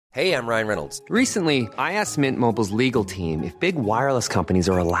Hey, I'm Ryan Reynolds. Recently, I asked Mint Mobile's legal team if big wireless companies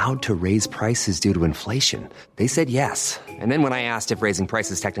are allowed to raise prices due to inflation. They said yes. And then when I asked if raising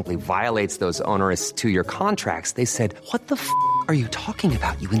prices technically violates those onerous two-year contracts, they said, "What the f*** are you talking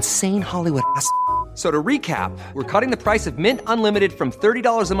about, you insane Hollywood ass?" So to recap, we're cutting the price of Mint Unlimited from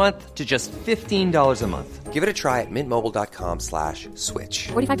 $30 a month to just $15 a month. Give it a try at mintmobile.com/switch.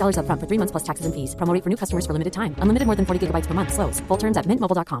 $45 up front for 3 months plus taxes and fees. Promo rate for new customers for limited time. Unlimited more than 40 gigabytes per month. Slows full terms at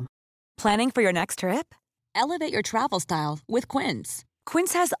mintmobile.com. Planning for your next trip? Elevate your travel style with Quince.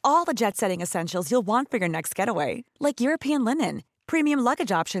 Quince has all the jet-setting essentials you'll want for your next getaway, like European linen, premium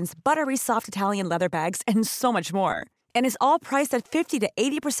luggage options, buttery soft Italian leather bags, and so much more. And is all priced at 50 to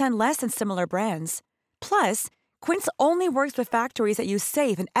 80% less than similar brands. Plus, Quince only works with factories that use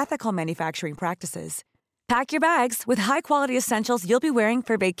safe and ethical manufacturing practices. Pack your bags with high-quality essentials you'll be wearing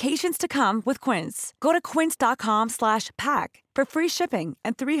for vacations to come with Quince. Go to quince.com/pack for free shipping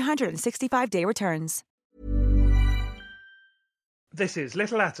and 365-day returns. This is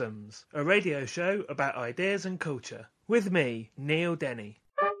Little Atoms, a radio show about ideas and culture. With me, Neil Denny.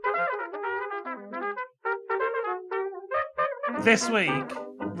 This week,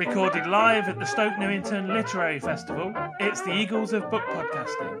 recorded live at the Stoke Newington Literary Festival, it's the Eagles of Book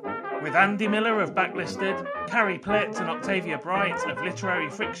Podcasting, with Andy Miller of Backlisted, Carrie Plitt and Octavia Bright of Literary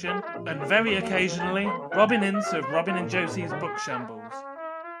Friction, and very occasionally, Robin Ince of Robin and Josie's Book Shambles.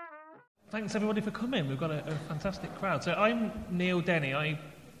 Thanks everybody for coming. We've got a fantastic crowd. So I'm Neil Denny. I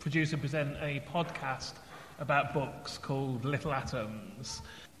produce and present a podcast about books called Little Atoms.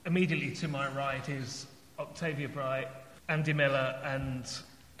 Immediately to my right is Octavia Bright, Andy Miller and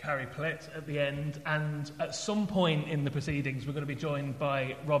Carrie Plitt at the end, and at some point in the proceedings we're going to be joined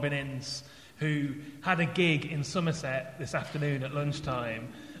by Robin Ince, who had a gig in Somerset this afternoon at lunchtime,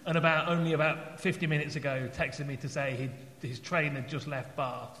 and only about 50 minutes ago texted me to say his train had just left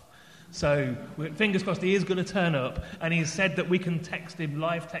Bath. So fingers crossed he is going to turn up, and he's said that we can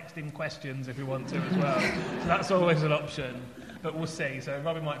live text him questions if we want to as well. So that's always an option. But we'll see. So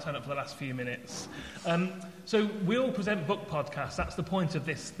Robin might turn up for the last few minutes. So we all present book podcasts. That's the point of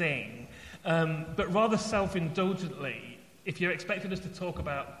this thing. But rather self-indulgently, if you're expecting us to talk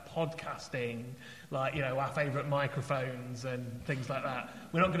about podcasting, like, our favourite microphones and things like that,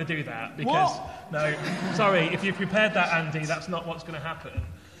 we're not going to do that. Because, what? No, sorry, if you've prepared that, Andy, that's not what's going to happen.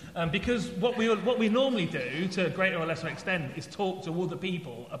 Because what we normally do, to a greater or lesser extent, is talk to other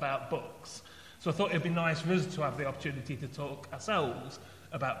people about books. So I thought it would be nice for us to have the opportunity to talk ourselves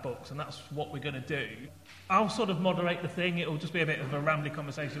about books, and that's what we're going to do. I'll sort of moderate the thing. It'll just be a bit of a rambling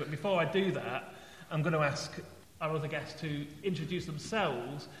conversation. But before I do that, I'm going to ask our other guests to introduce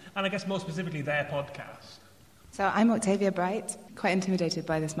themselves, and I guess more specifically their podcast. So I'm Octavia Bright, quite intimidated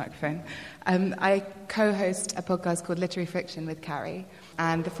by this microphone. I co-host a podcast called Literary Friction with Carrie,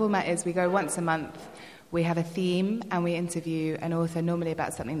 and the format is we go once a month. We have a theme and we interview an author, normally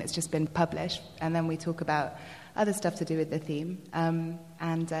about something that's just been published, and then we talk about other stuff to do with the theme.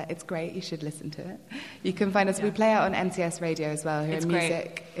 It's great. You should listen to it. You can find us. Yeah. We play out on NTS Radio as well. Here in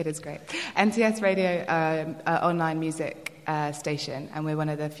music. It is great. NTS Radio, online music station, and we're one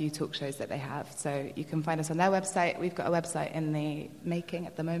of the few talk shows that they have. So you can find us on their website. We've got a website in the making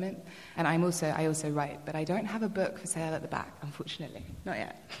at the moment, and I also write, but I don't have a book for sale at the back, unfortunately. Not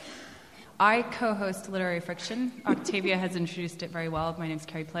yet. I co-host Literary Friction. Octavia has introduced it very well. My name's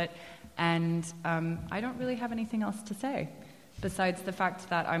Carrie Plitt, and I don't really have anything else to say, besides the fact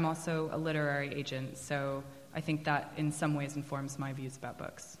that I'm also a literary agent, so I think that in some ways informs my views about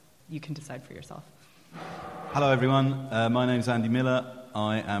books. You can decide for yourself. Hello everyone, my name's Andy Miller.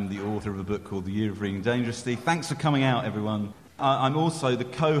 I am the author of a book called The Year of Reading Dangerously. Thanks for coming out, everyone. I'm also the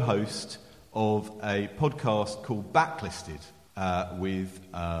co-host of a podcast called Backlisted, with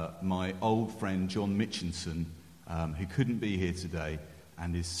my old friend John Mitchinson, who couldn't be here today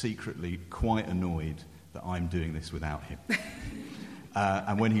and is secretly quite annoyed that I'm doing this without him.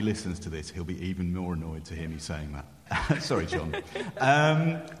 And when he listens to this, he'll be even more annoyed to hear me saying that. Sorry, John.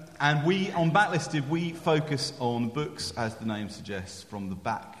 And on Backlisted, we focus on books, as the name suggests, from the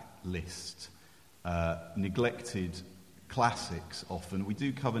backlist. Neglected classics often. We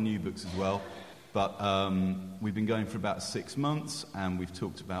do cover new books as well. But we've been going for about 6 months, and we've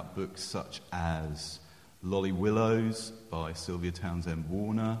talked about books such as Lolly Willows by Sylvia Townsend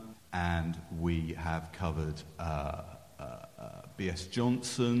Warner, and we have covered B.S.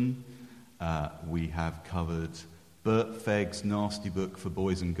 Johnson, we have covered Bert Fegg's Nasty Book for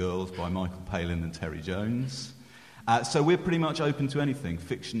Boys and Girls by Michael Palin and Terry Jones. So we're pretty much open to anything,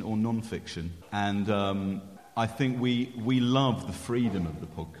 fiction or non-fiction, and I think we love the freedom of the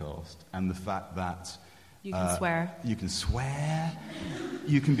podcast and the fact that You can swear. You can swear.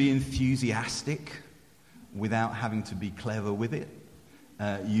 You can be enthusiastic without having to be clever with it.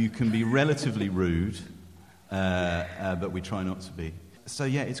 You can be relatively rude, but we try not to be. So,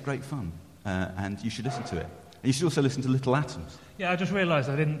 yeah, it's great fun, and you should listen to it. And you should also listen to Little Atoms. Yeah, I just realised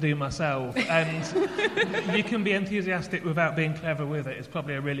I didn't do myself. And you can be enthusiastic without being clever with it. It's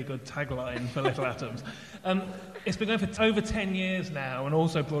probably a really good tagline for Little Atoms. It's been going for over 10 years now and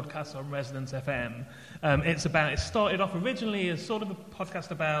also broadcasts on Resonance FM. It started off originally as sort of a podcast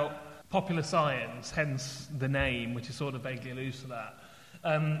about popular science, hence the name, which is sort of vaguely alludes to that.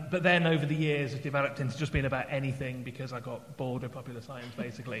 But then over the years it developed into just being about anything because I got bored of popular science,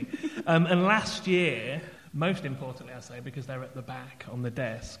 basically. And last year, most importantly I say, because they're at the back on the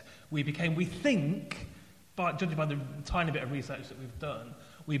desk, we think, judging by the tiny bit of research that we've done,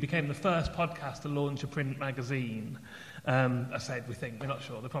 we became the first podcast to launch a print magazine. I said we think, we're not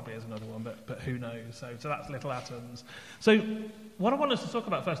sure, there probably is another one, but who knows. So that's Little Atoms. So what I want us to talk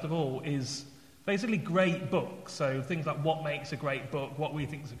about first of all is basically great books, so things like what makes a great book, what we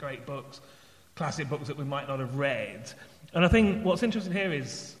think is a great books, classic books that we might not have read. And I think what's interesting here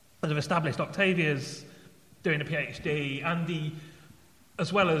is, as I've established, Octavia's doing a PhD. Andy,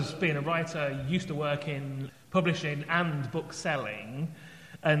 as well as being a writer, used to work in publishing and book selling,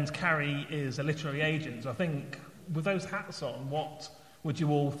 and Carrie is a literary agent. So I think, with those hats on, what would you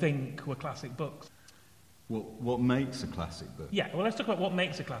all think were classic books? Well, what makes a classic book? Yeah, well, let's talk about what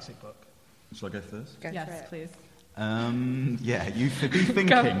makes a classic book. Shall I go first? Yes, please. Yeah, you be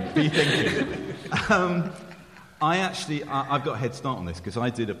thinking. Be thinking. I've got a head start on this because I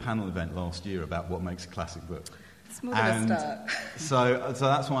did a panel event last year about what makes a classic book. It's more than a So start.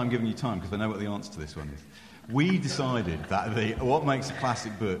 that's why I'm giving you time, because I know what the answer to this one is. We decided that what makes a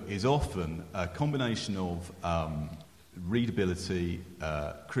classic book is often a combination of readability,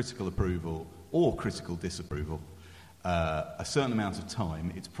 critical approval, or critical disapproval. A certain amount of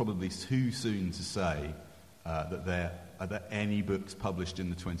time. It's probably too soon to say that any books published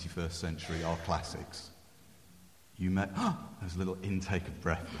in the 21st century are classics. You may... there's a little intake of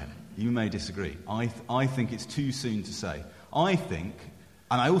breath there. You may disagree. I think it's too soon to say. I think,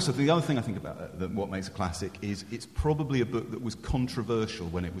 and I also think the other thing I think about what makes a classic is it's probably a book that was controversial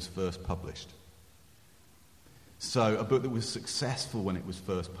when it was first published. So a book that was successful when it was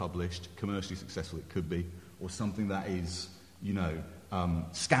first published, commercially successful it could be, or something that is,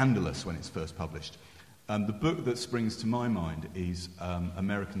 scandalous when it's first published. The book that springs to my mind is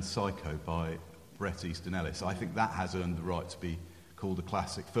American Psycho by Bret Easton Ellis. I think that has earned the right to be called a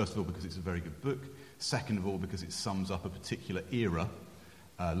classic. First of all, because it's a very good book. Second of all, because it sums up a particular era,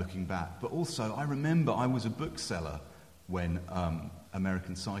 looking back. But also, I remember I was a bookseller when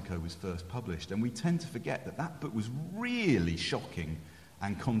American Psycho was first published, and we tend to forget that book was really shocking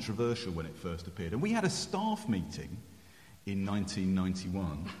and controversial when it first appeared. And we had a staff meeting in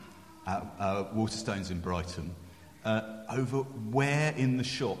 1991 at Waterstones in Brighton over where in the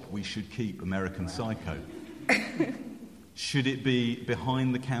shop we should keep American Psycho. Should it be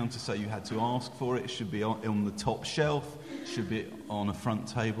behind the counter so you had to ask for it? Should it be on the top shelf? Should it be on a front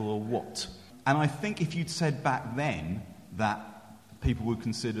table, or what? And I think if you'd said back then that people would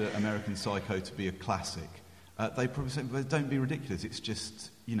consider American Psycho to be a classic, they probably said, don't be ridiculous, it's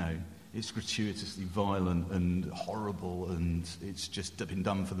just, it's gratuitously violent and horrible and it's just been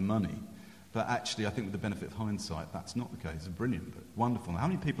done for the money. But actually, I think with the benefit of hindsight, that's not the case. It's a brilliant book, wonderful. How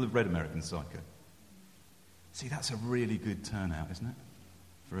many people have read American Psycho? See, that's a really good turnout, isn't it,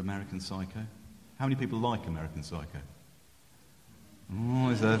 for American Psycho? How many people like American Psycho? Oh,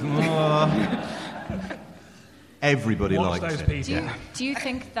 is that... Oh. Everybody Watch likes those it. people. Do you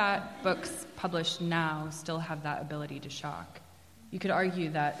think that books published now still have that ability to shock? You could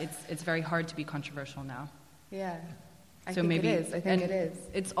argue that it's very hard to be controversial now. Yeah. I So think maybe, it is. I think it is.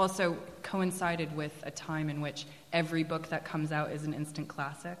 It's also coincided with a time in which every book that comes out is an instant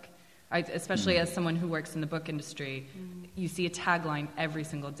classic. Especially as someone who works in the book industry, you see a tagline every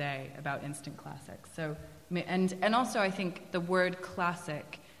single day about instant classics. So, and also I think the word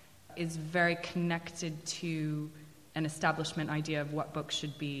classic is very connected to an establishment idea of what books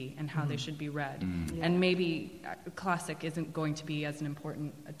should be and how they should be read. Yeah. And maybe classic isn't going to be as an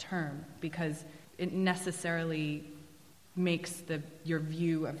important a term because it necessarily makes your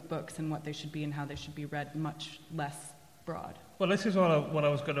view of books and what they should be and how they should be read much less broad. Well, this is what I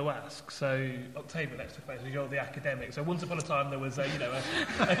was going to ask. So, Octavia, let's talk about it. You're the academic. So, once upon a time, there was a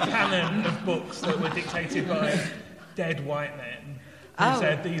canon of books that were dictated by dead white men who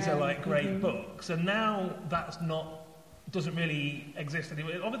said these are like great books, and now that's doesn't really exist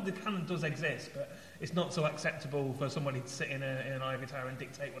anymore. Obviously, the canon does exist, but it's not so acceptable for somebody to sit in an ivory tower and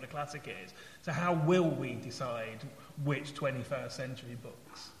dictate what a classic is. So how will we decide which 21st century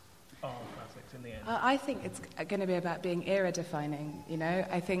books are classics in the end? I think it's going to be about being era-defining, you know?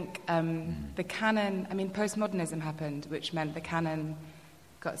 I think the canon... I mean, postmodernism happened, which meant the canon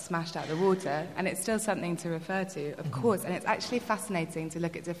got smashed out of the water, and it's still something to refer to, of course, and it's actually fascinating to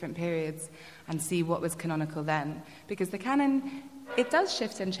look at different periods and see what was canonical then, because the canon, it does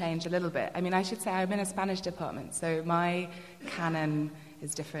shift and change a little bit. I mean, I should say I'm in a Spanish department, so my canon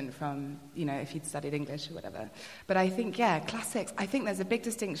is different from, you know, if you'd studied English or whatever. But I think, classics, I think there's a big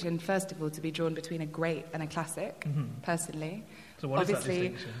distinction, first of all, to be drawn between a great and a classic, personally. So what Obviously, is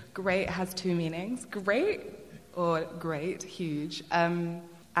that distinction? Great has two meanings. Great or great, huge.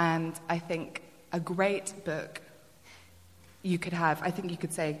 And I think a great book you could have, I think you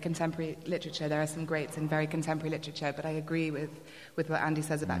could say contemporary literature. There are some greats in very contemporary literature, but I agree with what Andy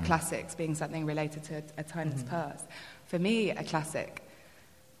says about classics being something related to a time that's passed. For me, a classic...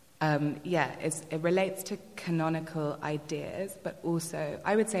 it relates to canonical ideas, but also,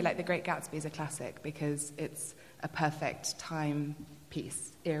 I would say, like, The Great Gatsby is a classic because it's a perfect time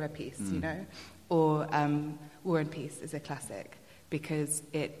piece, era piece, you know? Or War and Peace is a classic because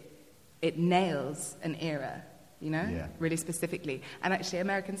it nails an era, you know, really specifically. And actually,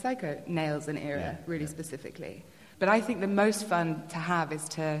 American Psycho nails an era really specifically. But I think the most fun to have is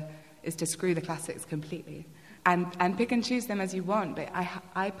to screw the classics completely. And pick and choose them as you want, but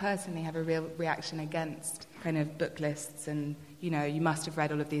I personally have a real reaction against kind of book lists and, you know, you must have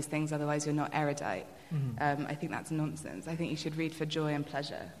read all of these things, otherwise you're not erudite. I think that's nonsense. I think you should read for joy and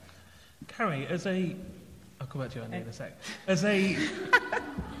pleasure. Carrie, I'll come back to you, Andy, in a sec.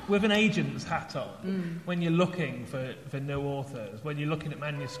 With an agent's hat on, when you're looking for new authors, when you're looking at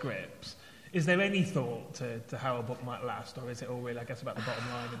manuscripts, is there any thought to how a book might last, or is it all really, I guess, about the bottom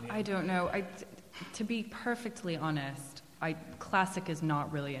line in the end? I don't know. To be perfectly honest, classic is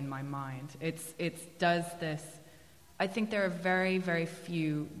not really in my mind. It does this... I think there are very, very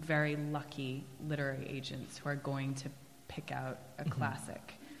few very lucky literary agents who are going to pick out a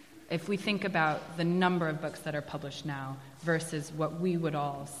classic. If we think about the number of books that are published now versus what we would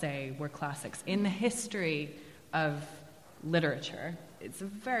all say were classics in the history of literature, it's a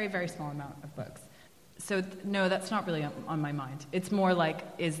very, very small amount of books. So, no, that's not really on my mind. It's more like,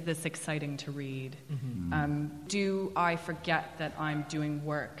 is this exciting to read? Do I forget that I'm doing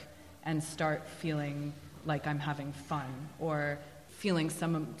work and start feeling like I'm having fun, or feeling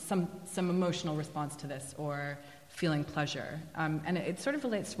some emotional response to this, or feeling pleasure? And it sort of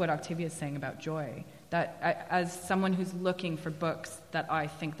relates to what Octavia is saying about joy, that as someone who's looking for books that I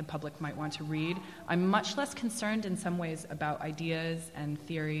think the public might want to read, I'm much less concerned in some ways about ideas and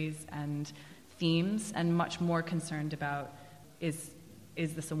theories and themes, and much more concerned about is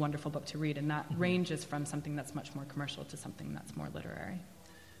this a wonderful book to read? And that ranges from something that's much more commercial to something that's more literary.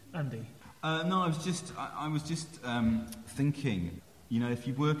 Andy? No, I was just thinking, you know, if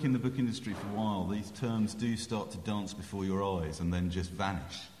you work in the book industry for a while, these terms do start to dance before your eyes and then just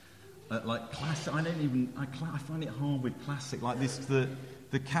vanish. Like classic, I find it hard with classic. Like this,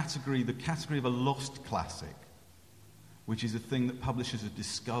 the category of a lost classic, which is a thing that publishers have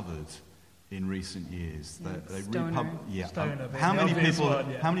discovered in recent years. Stoner. Stoner. How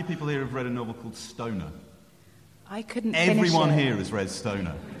many people here have read a novel called Stoner? I couldn't finish it. Everyone here has read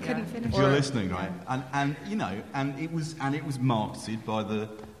Stoner. Couldn't finish If you're listening, right? And you know, and it was marketed by the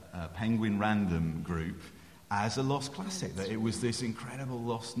Penguin Random Group as a lost classic. That it was this incredible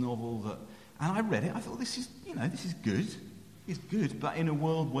lost novel and I read it. I thought, this is good. It's good, but in a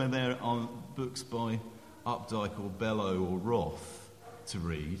world where there are books by Updike or Bellow or Roth to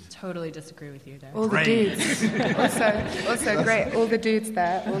read. Totally disagree with you, Dave. All the dudes. also great. All the dudes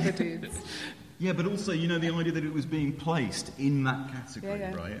there. All the dudes. Yeah, but also, you know, the idea that it was being placed in that category,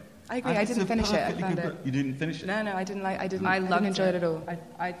 right? I agree. I didn't finish it. I found it. You didn't finish it? No, I didn't like. I didn't enjoy it at all.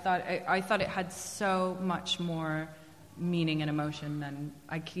 I thought it had so much more meaning and emotion than,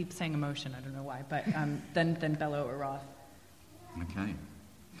 I keep saying emotion, I don't know why, but than Bellow or Roth. Okay.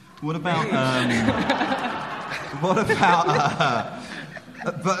 What about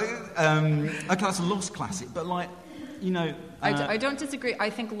okay, that's a lost classic, but like, you know... I don't disagree.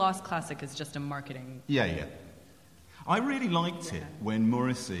 I think lost classic is just a marketing... Yeah. I really liked it when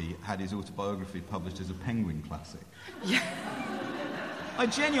Morrissey had his autobiography published as a Penguin classic. Yeah. I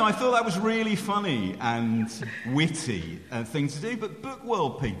thought that was really funny and witty thing to do, but book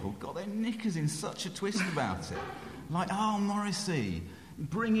world people got their knickers in such a twist about it. Like, Morrissey,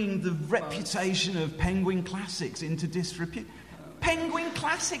 bringing the reputation of Penguin classics into disrepute. Penguin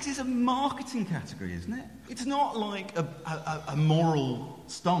Classics is a marketing category, isn't it? It's not like a moral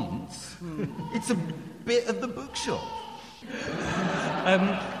stance. It's a bit of the bookshop.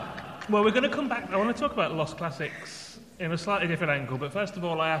 Well, we're going to come back. I want to talk about Lost Classics in a slightly different angle, but first of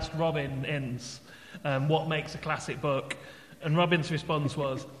all, I asked Robin Ince what makes a classic book, and Robin's response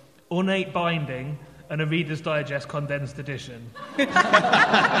was ornate binding and a Reader's Digest condensed edition.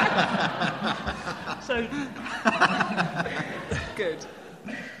 So, Good.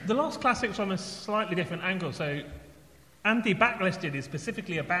 The Lost Classics from a slightly different angle. So, Andy Backlisted is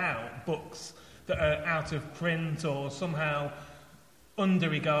specifically about books that are out of print or somehow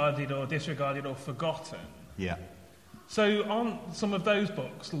underregarded or disregarded or forgotten. Yeah. So aren't some of those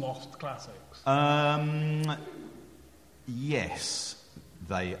books lost classics? Yes,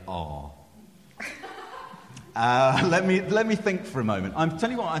 they are. Let me think for a moment. I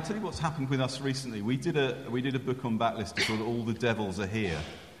tell you what's happened with us recently. We did a book on Backlisted called All the Devils Are Here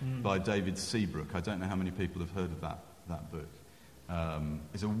by David Seabrook. I don't know how many people have heard of that book.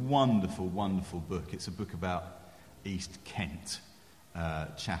 It's a wonderful, wonderful book. It's a book about East Kent,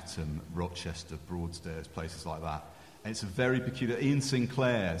 Chatham, Rochester, Broadstairs, places like that. And it's a very peculiar... Ian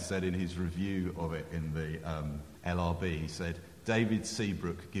Sinclair said in his review of it in the LRB, he said, David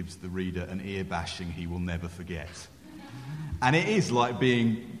Seabrook gives the reader an ear-bashing he will never forget. And it is like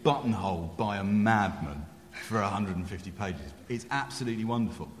being buttonholed by a madman for 150 pages. It's absolutely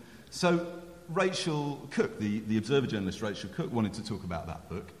wonderful. So Rachel Cook, the Observer journalist Rachel Cook, wanted to talk about that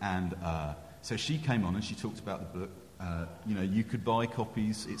book, and so she came on and she talked about the book. You could buy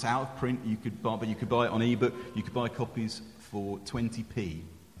copies. It's out of print. But you could buy it on ebook. You could buy copies for 20p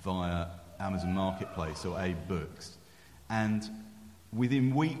via Amazon Marketplace or Abe Books. And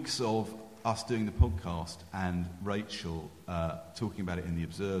within weeks of us doing the podcast and Rachel talking about it in the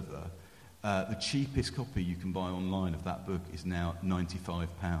Observer, the cheapest copy you can buy online of that book is now £95.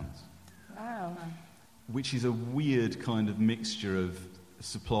 Wow. Which is a weird kind of mixture of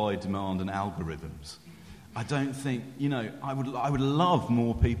supply, demand, and algorithms. I don't think, I would love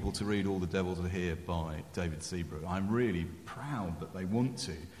more people to read All the Devils Are Here by David Seabrook. I'm really proud that they want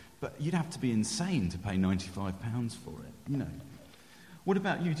to. But you'd have to be insane to pay £95 for it, What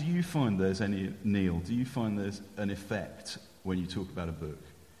about you? Do you find there's Neil, do you find there's an effect when you talk about a book?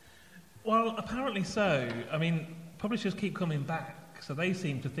 Well, apparently so. I mean, publishers keep coming back, so they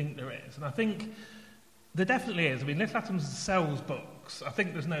seem to think there is. And I think there definitely is. I mean, Little Atoms sells books. I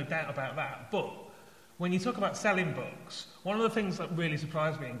think there's no doubt about that. But when you talk about selling books, one of the things that really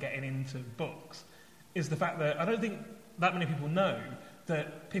surprised me in getting into books is the fact that I don't think that many people know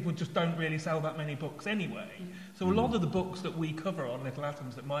that people just don't really sell that many books anyway. So a lot of the books that we cover on Little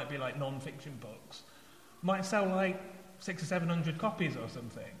Atoms that might be like non-fiction books might sell like 600 or 700 copies or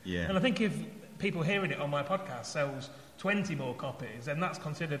something. Yeah. And I think if people hearing it on my podcast sells 20 more copies, then that's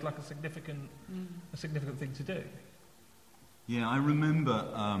considered like a significant thing to do. Yeah, I remember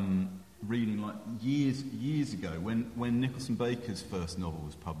reading like years ago when Nicholson Baker's first novel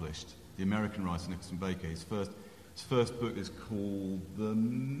was published. The American writer Nicholson Baker, his first book is called The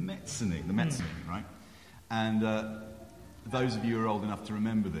Mezzanine, right? And those of you who are old enough to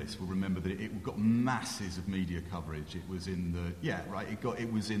remember this will remember that it got masses of media coverage. It was in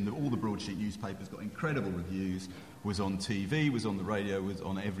all the broadsheet newspapers, got incredible reviews, was on TV, was on the radio, was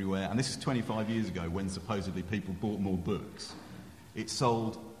on everywhere. And this is 25 years ago when supposedly people bought more books. It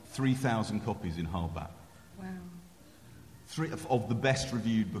sold 3,000 copies in hardback. Wow. 3 of the best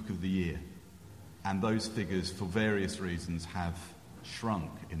reviewed book of the year. And those figures, for various reasons, have shrunk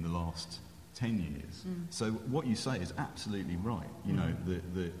in the last 10 years. So what you say is absolutely right.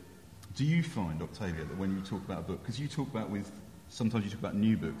 Do you find, Octavia, that when you talk about a book, because sometimes you talk about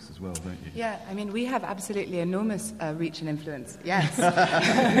new books as well, don't you? Yeah, I mean, we have absolutely enormous reach and influence. Yes.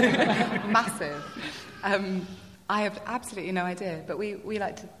 Massive. I have absolutely no idea, but we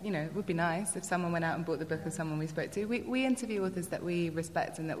like to, it would be nice if someone went out and bought the book of someone we spoke to. We interview authors that we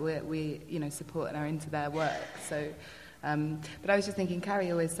respect and that we support and are into their work. So, but I was just thinking,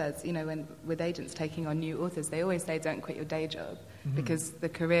 Carrie always says, when with agents taking on new authors, they always say don't quit your day job because the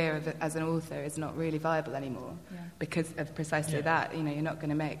career as an author is not really viable anymore because of precisely that. You're not going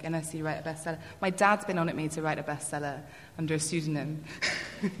to make, unless you write a bestseller. My dad's been on at me to write a bestseller under a pseudonym.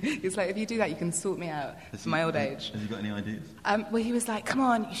 He's like, if you do that, you can sort me out for my old age. Have you got any ideas? Well, he was like, come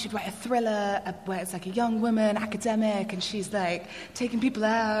on, you should write a thriller where it's like a young woman, academic, and she's like taking people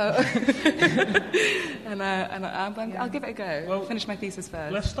out. and I'll give it a go. Well, finish my thesis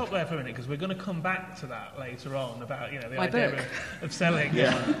first. Let's stop there for a minute because we're going to come back to that later on about the my idea book. of selling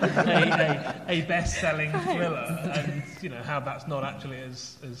a best-selling thriller and how that's not actually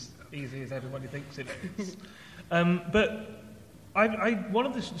as easy as everybody thinks it is. But One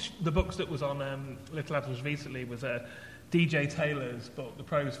of the books that was on Little Atoms recently was DJ Taylor's book, The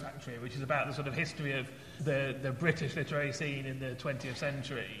Prose Factory, which is about the sort of history of the British literary scene in the 20th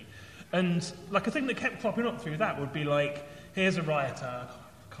century. And like a thing that kept popping up through that would be like, here's a writer,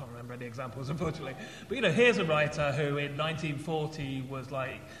 I can't remember any examples unfortunately, but here's a writer who in 1940 was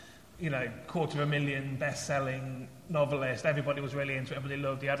like, 250,000 best-selling novelist. Everybody was really into it. Everybody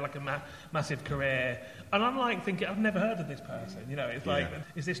loved. He had like a massive career. And I'm like thinking, I've never heard of this person. It's like,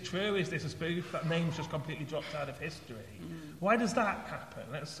 is this true? Is this a spoof? That name's just completely dropped out of history. Why does that happen?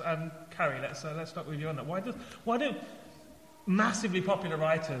 Let's Carrie. Let's start with you on that. Why do massively popular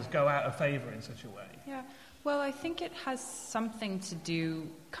writers go out of favour in such a way? Yeah. Well, I think it has something to do,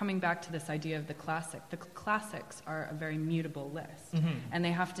 coming back to this idea of the classic. The classics are a very mutable list, and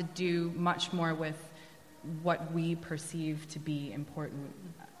they have to do much more with what we perceive to be important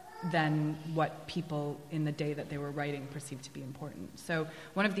than what people in the day that they were writing perceived to be important. So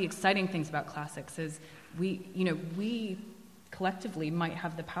one of the exciting things about classics is we collectively might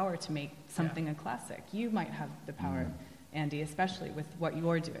have the power to make something a classic. You might have the power, Andy, especially with what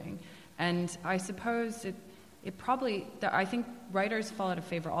you're doing. And I suppose it probably, I think writers fall out of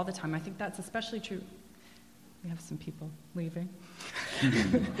favor all the time. I think that's especially true. We have some people leaving.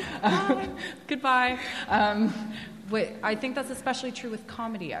 Goodbye. I think that's especially true with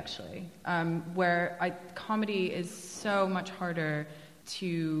comedy, actually, where comedy is so much harder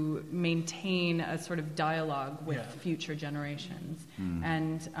to maintain a sort of dialogue with future generations.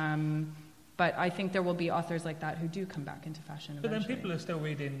 But I think there will be authors like that who do come back into fashion eventually. But then people are still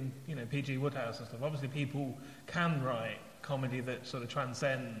reading, P.G. Wodehouse and stuff. Obviously, people can write comedy that sort of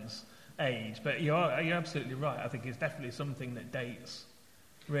transcends age. But you're absolutely right. I think it's definitely something that dates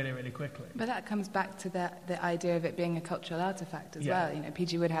really, really quickly. But that comes back to the idea of it being a cultural artifact as well.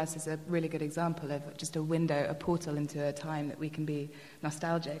 P.G. Wodehouse is a really good example of just a window, a portal into a time that we can be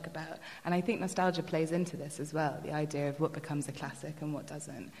nostalgic about. And I think nostalgia plays into this as well, the idea of what becomes a classic and what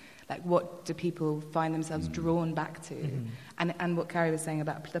doesn't. Like, what do people find themselves drawn back to? And what Carrie was saying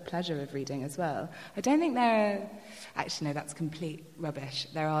about the pleasure of reading as well. I don't think there are... Actually, no, that's complete rubbish.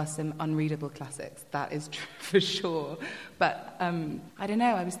 There are some unreadable classics. That is true for sure. But, I don't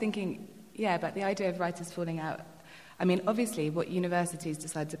know, I was thinking, about the idea of writers falling out. I mean, obviously, what universities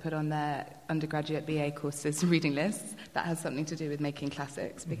decide to put on their undergraduate BA courses reading lists, that has something to do with making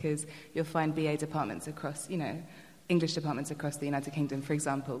classics, because you'll find BA departments across, English departments across the United Kingdom, for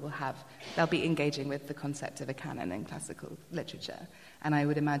example, they'll be engaging with the concept of a canon in classical literature. And I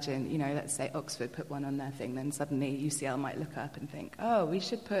would imagine, let's say Oxford put one on their thing, then suddenly UCL might look up and think, oh, we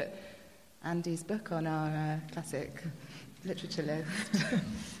should put Andy's book on our classic literature list.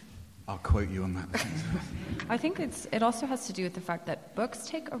 I'll quote you on that. I think it also has to do with the fact that books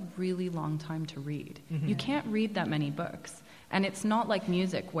take a really long time to read. You can't read that many books. And it's not like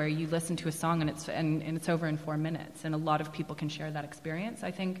music where you listen to a song and it's over in 4 minutes, and a lot of people can share that experience.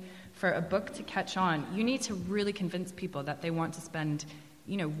 I think for a book to catch on, you need to really convince people that they want to spend,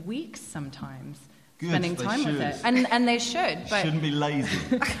 weeks sometimes spending time with it. And they should. But shouldn't be lazy.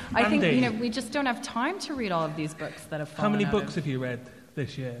 I think, we just don't have time to read all of these books that have fallen How many out books have you read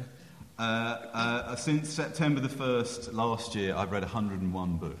this year? Since September the 1st last year, I've read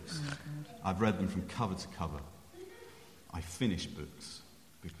 101 books. I've read them from cover to cover. I finish books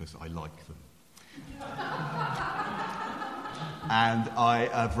because I like them. And I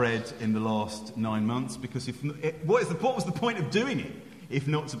have read in the last 9 months because what was the point of doing it if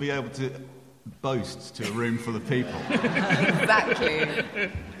not to be able to boast to a room full of people? Exactly.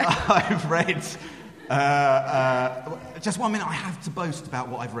 I've read... just 1 minute, I have to boast about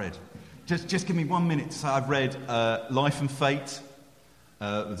what I've read. Just give me 1 minute to say I've read Life and Fate,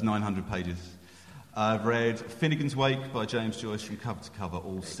 with 900 pages. I've read Finnegan's Wake by James Joyce from cover to cover,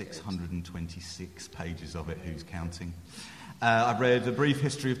 all 626 pages of it, who's counting. I've read A Brief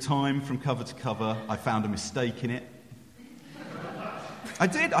History of Time from cover to cover. I found a mistake in it. I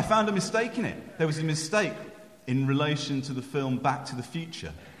did, I found a mistake in it. There was a mistake in relation to the film Back to the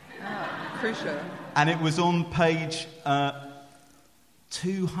Future. Crucial. And it was on page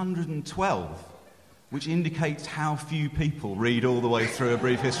 212, which indicates how few people read all the way through A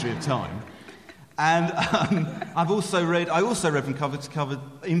Brief History of Time. And I also read from cover to cover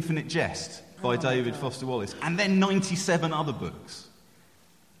Infinite Jest by David Foster Wallace, and then 97 other books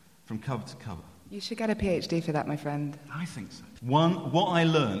from cover to cover. You should get a PhD for that, my friend. I think so. What I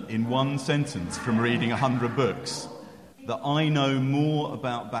learned in one sentence from reading 100 books, that I know more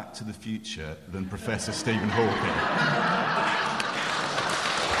about Back to the Future than Professor Stephen Hawking.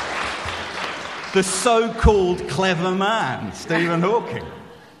 The so-called clever man, Stephen Hawking,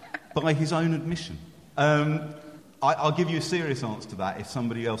 by his own admission. I'll give you a serious answer to that if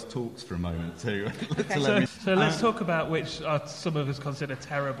somebody else talks for a moment too. So let's talk about which some of us consider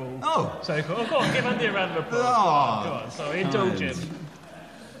terrible. So go on, give Andy a round of applause. Go on, sorry, indulge him.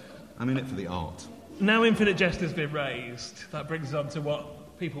 I'm in it for the art. Now Infinite Jest has been raised, that brings us on to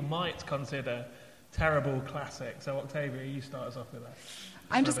what people might consider terrible classics. So Octavia, you start us off with that.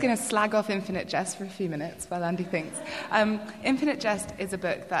 I'm just going to slag off Infinite Jest for a few minutes while Andy thinks. Infinite Jest is a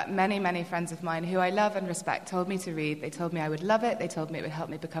book that many, many friends of mine who I love and respect told me to read. They told me I would love it. They told me it would help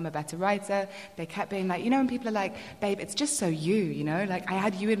me become a better writer. They kept being like, when people are like, babe, it's just so you, Like, I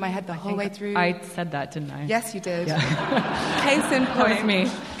had you in my head the whole way through. I said that, didn't I? Yes, you did. Yeah. Case in point. That was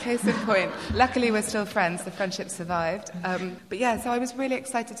me. Case in point. Luckily, we're still friends. The friendship survived. But yeah, so I was really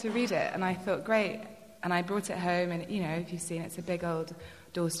excited to read it, and I thought, great. And I brought it home, and, if you've seen it, it's a big old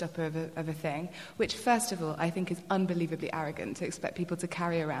doorstopper of a thing, which, first of all, I think is unbelievably arrogant to expect people to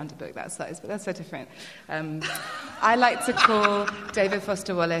carry around a book that size, but that's so different. I like to call David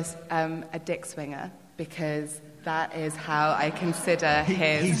Foster Wallace a dick swinger, because that is how I consider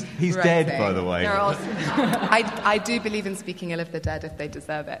his He's writing. dead, by the way. I do believe in speaking ill of the dead if they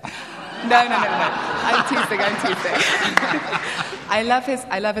deserve it. No. I'm teasing. I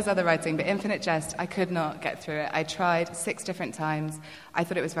love his other writing, but Infinite Jest, I could not get through it. I tried 6 different times. I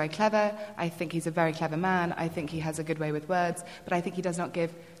thought it was very clever. I think he's a very clever man. I think he has a good way with words, but I think he does not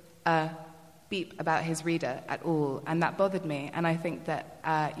give a beep about his reader at all, and that bothered me. And I think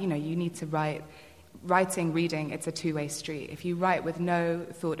that, you need to writing, reading, it's a two-way street. If you write with no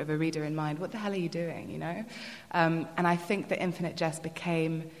thought of a reader in mind, what the hell are you doing, And I think that Infinite Jest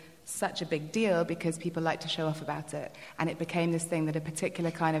became such a big deal because people like to show off about it, and it became this thing that a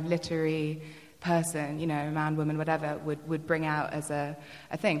particular kind of literary person, man, woman, whatever, would bring out as a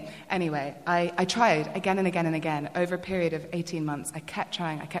thing. Anyway, I tried again and again and again. Over a period of 18 months, I kept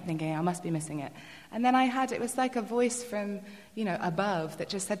trying. I kept thinking, I must be missing it. And then it was like a voice from, above that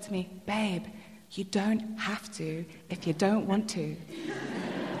just said to me, babe, you don't have to if you don't want to.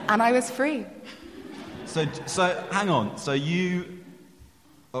 And I was free. So hang on. So you,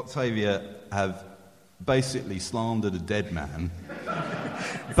 Octavia, have basically slandered a dead man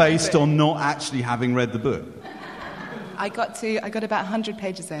based on not actually having read the book. I got about 100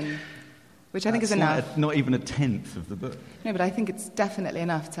 pages in, which I think is enough. Not even a tenth of the book. No, but I think it's definitely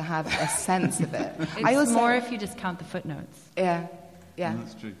enough to have a sense of it. It's more if you just count the footnotes. Yeah. Yeah,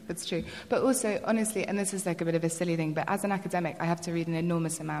 that's true. It's true. But also, honestly, and this is like a bit of a silly thing, but as an academic, I have to read an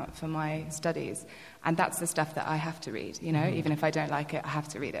enormous amount for my studies. And that's the stuff that I have to read, Even if I don't like it, I have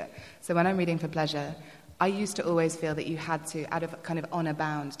to read it. So when I'm reading for pleasure, I used to always feel that you had to, out of kind of honor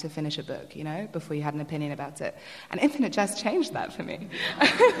bound, to finish a book, before you had an opinion about it. And Infinite Jest changed that for me.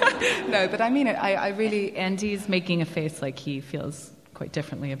 No, but I mean it. I really... Andy's making a face like he feels quite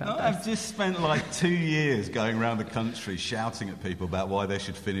differently about that. I've just spent 2 years going around the country shouting at people about why they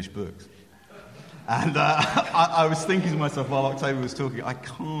should finish books. And I was thinking to myself while Octavia was talking, I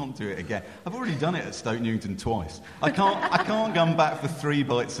can't do it again. I've already done it at Stoke Newington twice. I can't come back for 3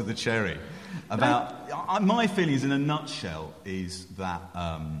 bites of the cherry. My feelings in a nutshell is that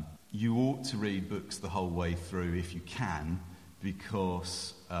you ought to read books the whole way through if you can,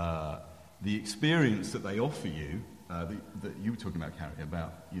 because the experience that they offer you, that you were talking about, Carrie,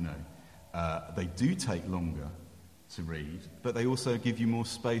 about, they do take longer to read, but they also give you more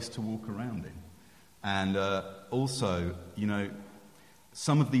space to walk around in. And also,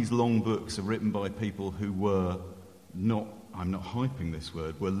 some of these long books are written by people who were not, I'm not hyping this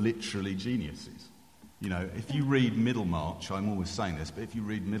word, were literally geniuses. If you read Middlemarch, I'm always saying this, but if you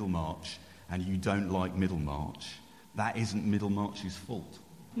read Middlemarch and you don't like Middlemarch, that isn't Middlemarch's fault.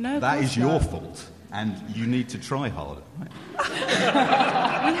 No, that is your fault, and you need to try harder. Right?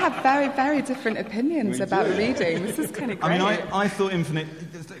 We have very, very different opinions about reading. This is kind of great. I mean, I thought Infinite...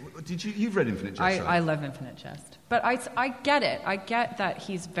 You've read Infinite Jest, I love Infinite Jest. But I get it. I get that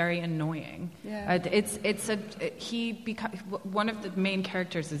he's very annoying. Yeah. One of the main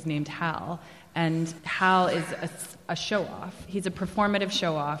characters is named Hal, and Hal is a show-off. He's a performative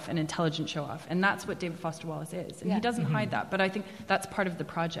show-off, an intelligent show-off, and that's what David Foster Wallace is. And he doesn't hide that, but I think that's part of the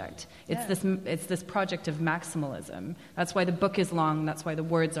project. It's this project of maximalism. That's why the book is long, that's why the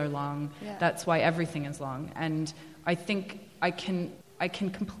words are long, that's why everything is long. And I think I can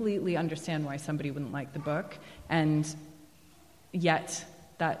completely understand why somebody wouldn't like the book, and yet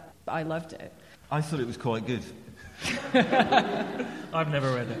that I loved it. I thought it was quite good. I've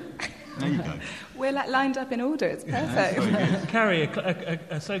never read it. There you go. We're lined up in order. It's perfect. Yeah, Carrie,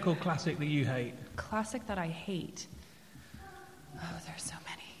 a so-called classic that you hate. Classic that I hate. Oh, there's so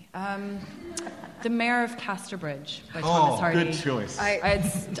many. The Mayor of Casterbridge by Thomas Hardy. Good choice.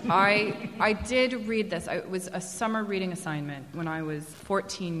 I did read this. It was a summer reading assignment when I was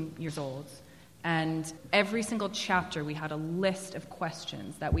 14 years old. And every single chapter, we had a list of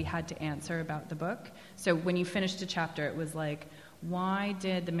questions that we had to answer about the book. So when you finished a chapter, it was like, why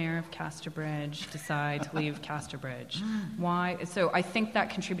did the Mayor of Casterbridge decide to leave Casterbridge? Why? So I think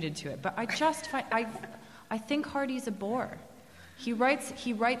that contributed to it. But I think Hardy's a bore. He writes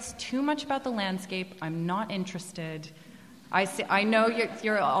too much about the landscape. I'm not interested. I know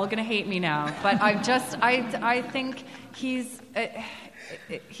you're all going to hate me now, but I think he's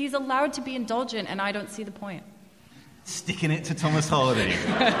allowed to be indulgent, and I don't see the point. Sticking it to Thomas Hardy.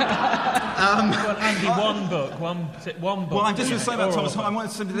 Well, Andy, one book. Well, I'm just going to say about Thomas Hardy. I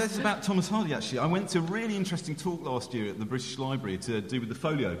want to say this about Thomas Hardy, actually. I went to a really interesting talk last year at the British Library to do with the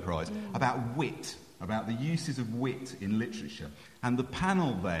Folio Prize about wit, about the uses of wit in literature. And the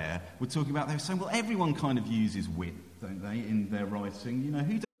panel there were talking about, they were saying, well, everyone kind of uses wit, don't they, in their writing? You know,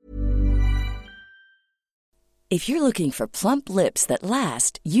 who If you're looking for plump lips that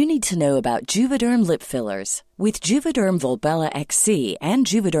last, you need to know about Juvederm lip fillers. With Juvederm Volbella XC and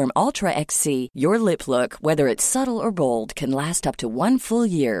Juvederm Ultra XC, your lip look, whether it's subtle or bold, can last up to 1 full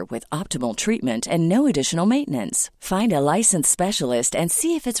year with optimal treatment and no additional maintenance. Find a licensed specialist and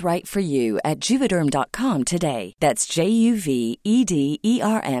see if it's right for you at Juvederm.com today. That's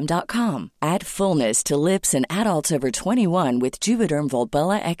JUVEDERM.com. Add fullness to lips in adults over 21 with Juvederm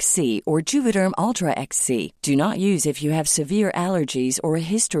Volbella XC or Juvederm Ultra XC. Do not use if you have severe allergies or a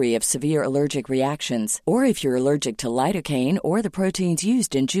history of severe allergic reactions, or if you're allergic to lidocaine or the proteins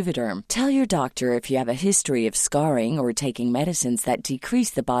used in Juvederm. Tell your doctor if you have a history of scarring or taking medicines that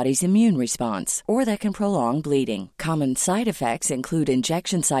decrease the body's immune response or that can prolong bleeding. Common side effects include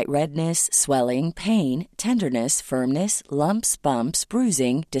injection site redness, swelling, pain, tenderness, firmness, lumps, bumps,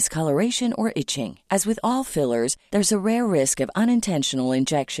 bruising, discoloration, or itching. As with all fillers, there's a rare risk of unintentional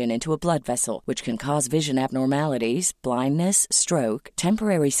injection into a blood vessel, which can cause vision abnormalities, blindness, stroke,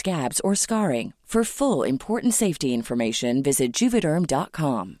 temporary scabs, or scarring. For full, important safety information, visit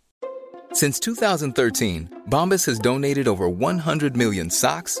Juvederm.com. Since 2013, Bombas has donated over 100 million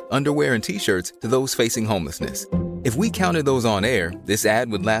socks, underwear, and T-shirts to those facing homelessness. If we counted those on air, this ad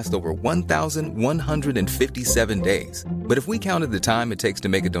would last over 1,157 days. But if we counted the time it takes to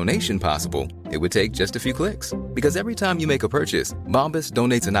make a donation possible, it would take just a few clicks. Because every time you make a purchase, Bombas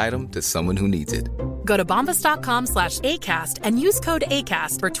donates an item to someone who needs it. Go to bombas.com/ACAST and use code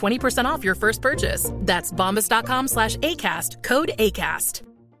ACAST for 20% off your first purchase. That's bombas.com/ACAST, code ACAST.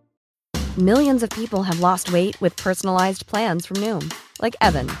 Millions of people have lost weight with personalized plans from Noom. Like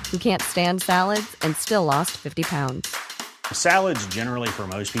Evan, who can't stand salads and still lost 50 pounds. Salads generally for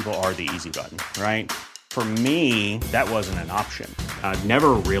most people are the easy button, right? For me, that wasn't an option. I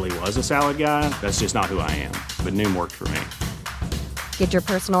never really was a salad guy. That's just not who I am. But Noom worked for me. Get your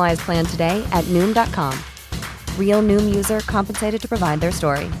personalized plan today at Noom.com. Real Noom user compensated to provide their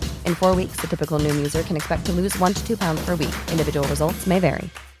story. In 4 weeks, the typical Noom user can expect to lose 1 to 2 pounds per week. Individual results may vary.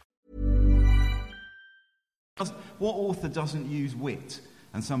 What author doesn't use wit?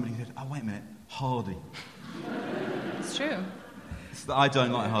 And somebody said, oh, wait a minute, Hardy. It's true. I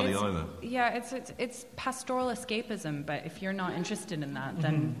don't like Hardy either. Yeah, it's pastoral escapism, but if you're not interested in that,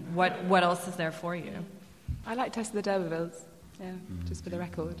 then what else is there for you? I like Tess of the D'Urbervilles, just for the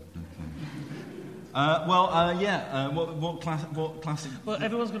record. What classic... Well,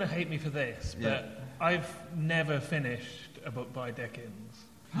 everyone's going to hate me for this, but I've never finished a book by Dickens.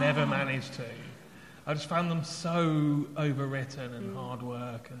 Never managed to. I just found them so overwritten and hard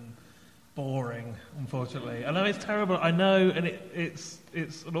work and boring, unfortunately. I know it's terrible, I know, and it's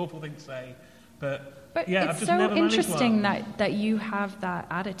an awful thing to say, but yeah, it's I've just so never managed interesting one. that you have that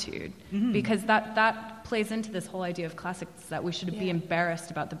attitude, because that plays into this whole idea of classics, that we should be embarrassed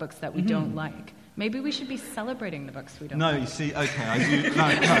about the books that we don't like. Maybe we should be celebrating the books we don't like. No, you see, okay, I do... No.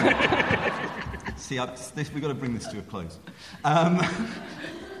 See, we've got to bring this to a close.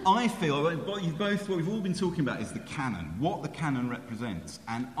 I feel what we've all been talking about is the canon, what the canon represents.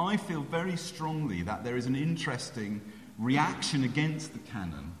 And I feel very strongly that there is an interesting reaction against the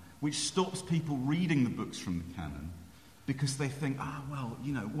canon which stops people reading the books from the canon because they think,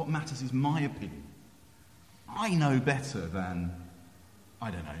 what matters is my opinion. I know better than, I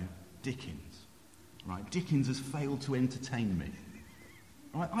don't know, Dickens. Right? Dickens has failed to entertain me.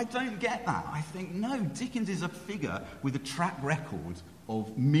 Right? I don't get that. I think, no, Dickens is a figure with a track record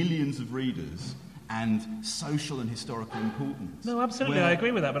of millions of readers and social and historical importance. No, absolutely, I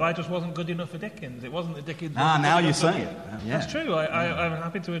agree with that, but I just wasn't good enough for Dickens. It wasn't that Dickens... now you're saying it. That's true, I'm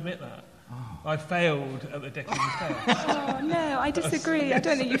happy to admit that. Oh. I failed at the Dickens test. Oh, no, I disagree. I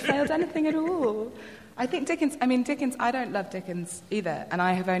don't think you failed anything at all. I think Dickens, I don't love Dickens either, and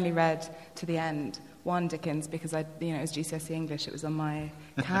I have only read to the end one Dickens because it was GCSE English. It was on my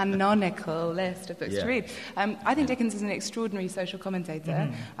canonical list of books to read. I think Dickens is an extraordinary social commentator.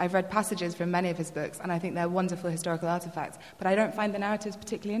 Mm-hmm. I've read passages from many of his books, and I think they're wonderful historical artefacts, but I don't find the narratives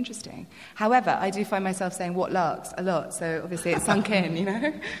particularly interesting. However, I do find myself saying "what larks" a lot, so obviously it's sunk in, you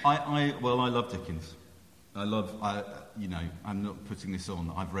know? I love Dickens. I'm not putting this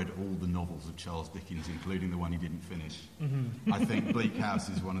on. I've read all the novels of Charles Dickens, including the one he didn't finish. Mm-hmm. I think Bleak House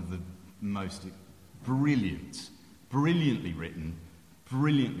is one of the most brilliantly written,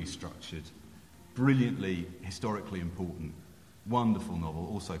 brilliantly structured, brilliantly historically important, wonderful novel,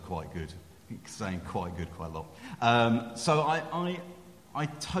 also quite good. Saying quite good quite a lot. So I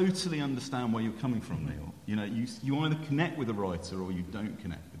totally understand where you're coming from, Neil. You know, you either connect with a writer or you don't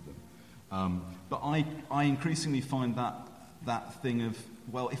connect with them. But I increasingly find that thing of,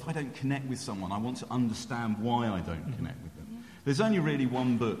 well, if I don't connect with someone, I want to understand why I don't connect with them. There's only really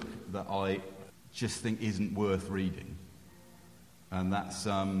one book that I just think isn't worth reading, and that's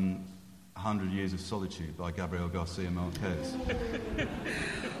 100 Years of Solitude by Gabriel Garcia Marquez.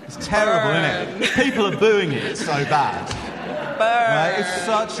 It's terrible, isn't it? People are booing it, it's so bad. Right? It's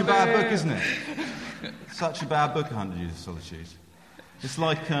such a bad book, isn't it? Such a bad book, 100 Years of Solitude. It's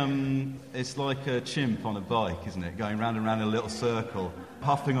like a chimp on a bike, isn't it? Going round and round in a little circle,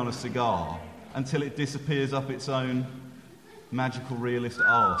 puffing on a cigar, until it disappears up its own magical realist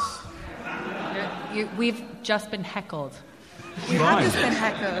arse. We've just been heckled. We have just been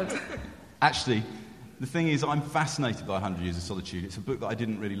heckled. Actually, the thing is, I'm fascinated by 100 Years of Solitude. It's a book that I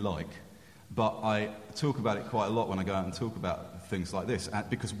didn't really like, but I talk about it quite a lot when I go out and talk about things like this,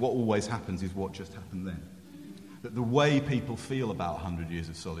 because what always happens is what just happened then. That the way people feel about 100 Years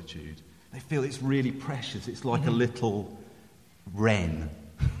of Solitude, they feel it's really precious. It's like a little wren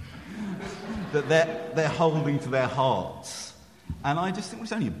that they're holding to their hearts. And I just think, well,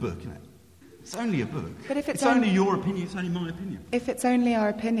 it's only a book, isn't it? It's only a book. But if it's only your opinion, it's only my opinion. If it's only our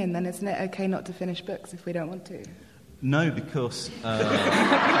opinion, then isn't it okay not to finish books if we don't want to? No, because it's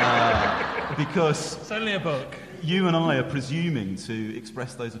only a book. You and I are presuming to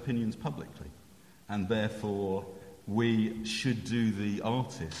express those opinions publicly, and therefore we should do the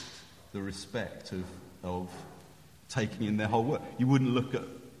artist the respect of taking in their whole work. You wouldn't look at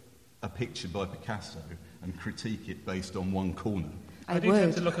a picture by Picasso and critique it based on one corner. I do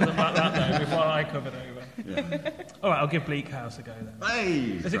tend to look at them like that, though, with what I covered over. Yeah. All right, I'll give Bleak House a go, then.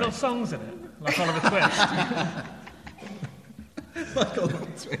 Hey! Has it got songs in it? Like Oliver Twist? Like Oliver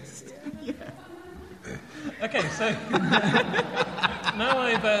Twist. Yeah. Okay, so now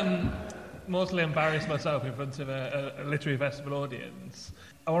I've mortally embarrassed myself in front of a literary festival audience,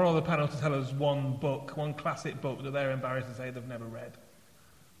 I want all the panel to tell us one classic book that they're embarrassed to say they've never read.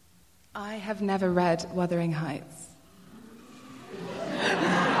 I have never read Wuthering Heights.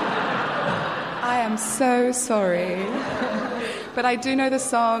 I am so sorry. But I do know the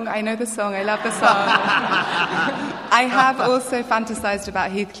song. I know the song. I love the song. I have also fantasized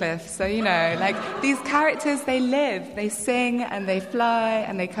about Heathcliff. So, like, these characters, they live. They sing and they fly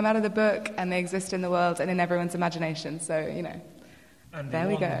and they come out of the book and they exist in the world and in everyone's imagination. So, And there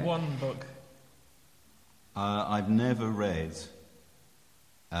we go. One book. I've never read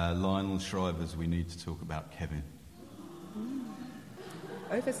Lionel Shriver's We Need to Talk About Kevin.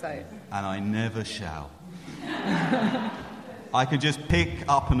 Oversight. And I never shall. I could just pick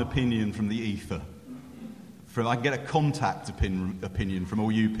up an opinion from the ether. I can get a contact opinion from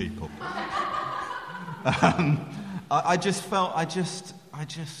all you people. I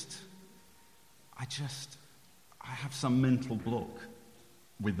have some mental block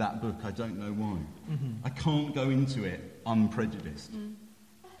with that book. I don't know why. Mm-hmm. I can't go into it unprejudiced. Mm.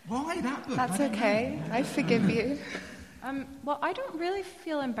 Why that book? That's okay. I forgive you. Well, I don't really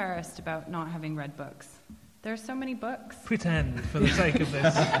feel embarrassed about not having read books. There are so many books. Pretend, for the sake of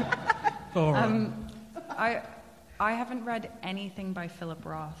this forum. I haven't read anything by Philip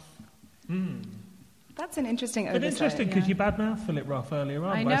Roth. Mm. That's an interesting oversight. But interesting, because you badmouthed Philip Roth earlier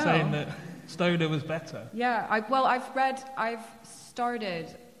on by saying that Stoner was better. Yeah, I've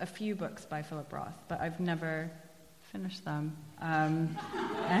started a few books by Philip Roth, but I've never finished them.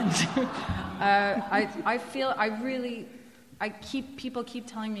 People keep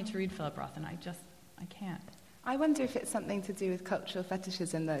telling me to read Philip Roth, and I can't. I wonder if it's something to do with cultural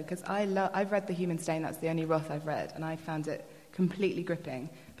fetishism, though, because I've read The Human Stain. That's the only Roth I've read, and I found it completely gripping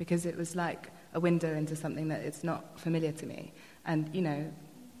because it was like a window into something that is not familiar to me. And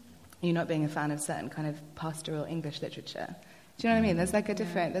you not being a fan of certain kind of pastoral English literature, Do you know what I mean? There's like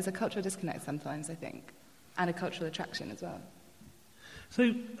there's a cultural disconnect sometimes, I think, and a cultural attraction as well.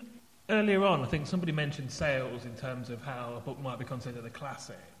 So earlier on, I think somebody mentioned sales in terms of how a book might be considered a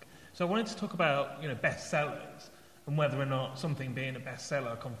classic. So I wanted to talk about, bestsellers and whether or not something being a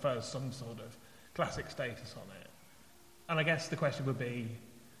bestseller confers some sort of classic status on it. And I guess the question would be,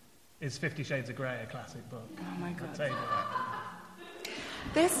 is 50 Shades of Grey a classic book? Oh my God. Octavia.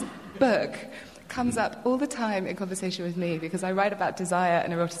 This book comes up all the time in conversation with me because I write about desire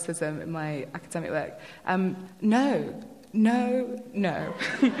and eroticism in my academic work. No.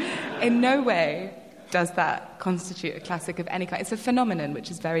 In no way does that constitute a classic of any kind. It's a phenomenon, which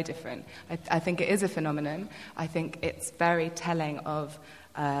is very different. I think it is a phenomenon. I think it's very telling of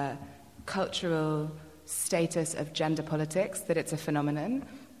cultural status of gender politics, that it's a phenomenon.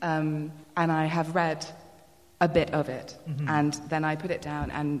 And I have read a bit of it, and then I put it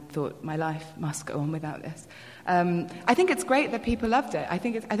down and thought, my life must go on without this. I think it's great that people loved it. I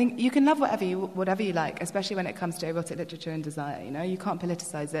think you can love whatever you like, especially when it comes to erotic literature and desire. You can't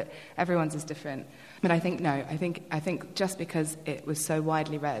politicize it. Everyone's is different. But I think I think just because it was so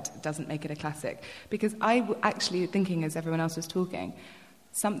widely read doesn't make it a classic. Because actually thinking, as everyone else was talking,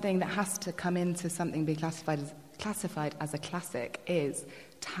 something that has to come into something being classified as a classic is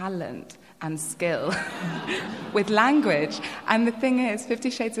talent and skill with language. And the thing is,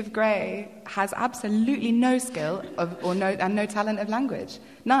 50 Shades of Grey has absolutely no skill and no talent of language.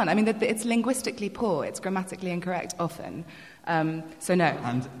 None. I mean, it's linguistically poor. It's grammatically incorrect often. So no.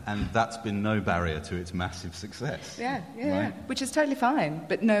 And that's been no barrier to its massive success. Yeah. Right? Which is totally fine.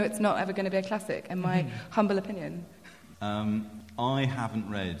 But no, it's not ever going to be a classic, in my humble opinion. I haven't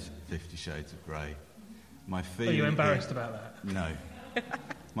read 50 Shades of Grey. My feeling Are you embarrassed about that? No.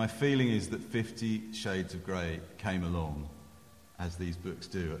 My feeling is that 50 Shades of Grey came along, as these books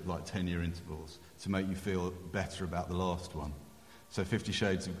do, at like 10-year intervals, to make you feel better about the last one. So 50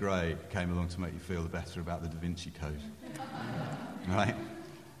 Shades of Grey came along to make you feel better about the Da Vinci Code. Right?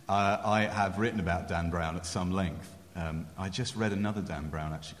 I have written about Dan Brown at some length. I just read another Dan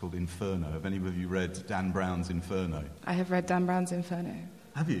Brown, actually, called Inferno. Have any of you read Dan Brown's Inferno? I have read Dan Brown's Inferno.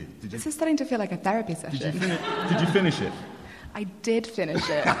 Have you? This is starting to feel like a therapy session. Did you finish it? I did finish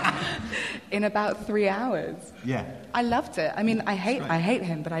it in about 3 hours. Yeah. I loved it. I mean, I hate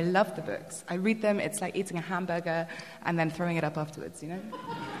him, but I love the books. I read them. It's like eating a hamburger and then throwing it up afterwards,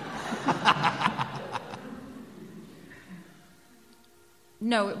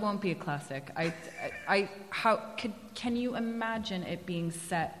 No, it won't be a classic. Can you imagine it being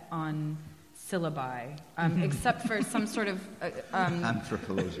set on syllabi, except for some sort of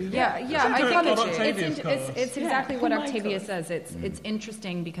anthropology. Yeah. I think it's exactly what Octavia says. It's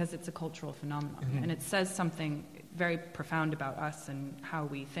interesting because it's a cultural phenomenon, and it says something very profound about us and how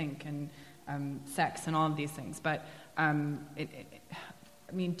we think and sex and all of these things. But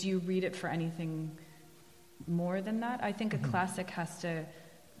do you read it for anything more than that? I think a classic has to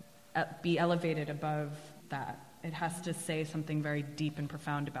be elevated above that. It has to say something very deep and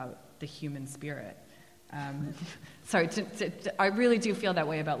profound about the human spirit. I really do feel that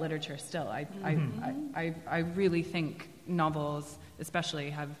way about literature still. I really think novels especially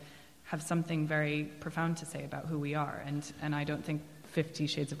have something very profound to say about who we are, and I don't think 50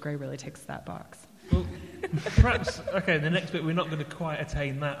 Shades of Grey really ticks that box. Well, perhaps, the next bit we're not going to quite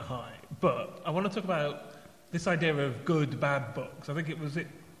attain that high, but I want to talk about this idea of good, bad books. I think it was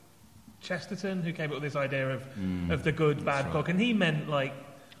Chesterton who came up with this idea of the good, bad book, and he meant like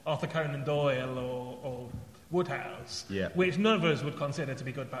Arthur Conan Doyle or Woodhouse, which none of us would consider to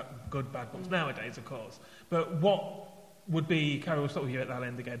be good, bad books nowadays, of course. But what would be, Carrie, we'll start with you at that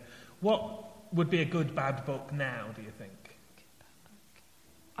end again, what would be a good, bad book now, do you think?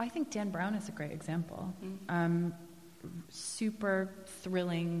 I think Dan Brown is a great example. Super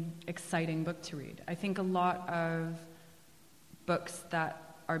thrilling, exciting book to read. I think a lot of books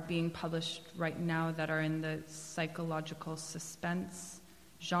that are being published right now that are in the psychological suspense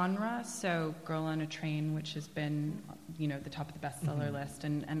genre, so Girl on a Train, which has been, the top of the bestseller list,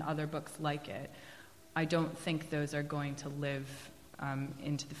 and other books like it. I don't think those are going to live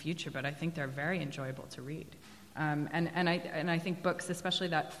into the future, but I think they're very enjoyable to read. And I think books, especially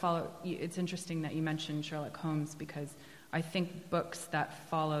that follow. It's interesting that you mentioned Sherlock Holmes, because I think books that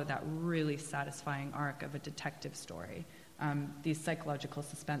follow that really satisfying arc of a detective story. These psychological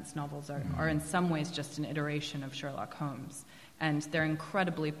suspense novels are in some ways just an iteration of Sherlock Holmes. And they're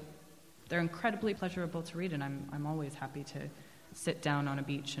incredibly pleasurable to read, and I'm always happy to sit down on a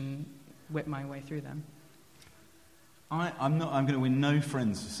beach and whip my way through them. I'm going to win no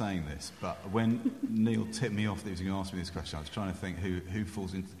friends for saying this, but when Neil tipped me off that he was going to ask me this question, I was trying to think who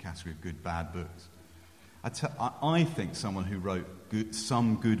falls into the category of good, bad books. I think someone who wrote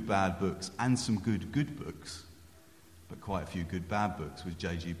some good bad books and some good books, but quite a few good bad books, was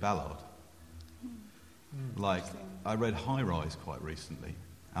J.G. Ballard. Like, I read High Rise quite recently.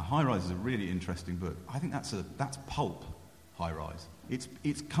 Now, High Rise is a really interesting book. I think that's pulp, High Rise.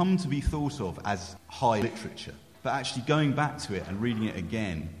 It's come to be thought of as high literature, but actually going back to it and reading it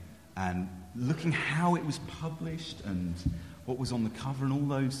again and looking how it was published and what was on the cover and all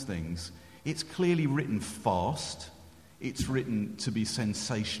those things, it's clearly written fast. It's written to be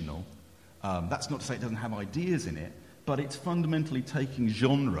sensational. That's not to say it doesn't have ideas in it, but it's fundamentally taking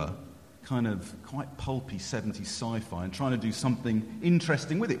genre, kind of quite pulpy 70s sci-fi, and trying to do something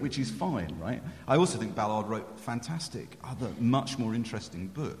interesting with it, which is fine, right? I also think Ballard wrote fantastic, other much more interesting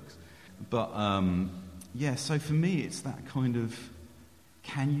books. But, so for me it's that kind of,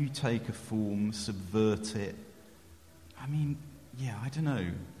 can you take a form, subvert it? I mean, yeah, I don't know.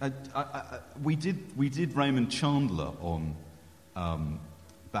 We did Raymond Chandler on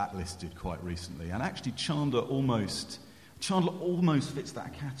Backlisted quite recently, and actually Chandler almost fits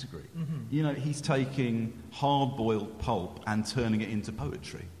that category. Mm-hmm. You know, he's taking hard-boiled pulp and turning it into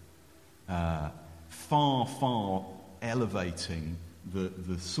poetry. Far elevating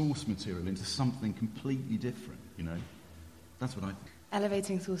the source material into something completely different, you know? That's what I think.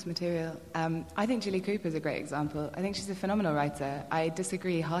 Elevating source material. I think Julie Cooper is a great example. I think she's a phenomenal writer. I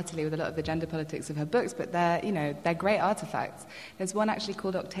disagree heartily with a lot of the gender politics of her books, but they're great artifacts. There's one actually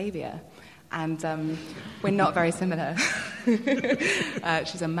called Octavia, and we're not very similar.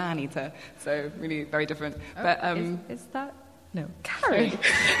 She's a man-eater, so really very different. But is that? No. Carrie!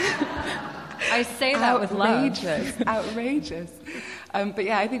 I say that with love. Outrageous. But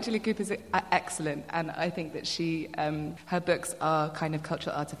yeah, I think Julie Cooper's excellent, and I think that her books are kind of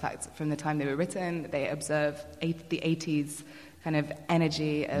cultural artifacts from the time they were written. They observe the 80s kind of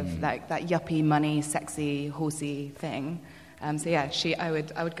energy of like that yuppie, money, sexy, horsey thing. I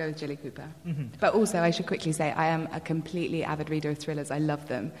would go with Julie Cooper. Mm-hmm. But also, I should quickly say, I am a completely avid reader of thrillers. I love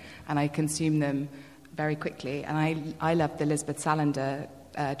them, and I consume them very quickly. And I loved the Lisbeth Salander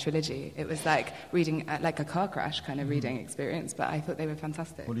trilogy. It was like reading like a car crash kind of reading experience, but I thought they were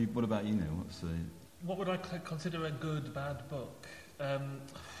fantastic. What about you, Neil? What would I consider a good bad book?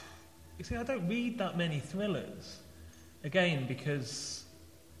 You see, I don't read that many thrillers. Again,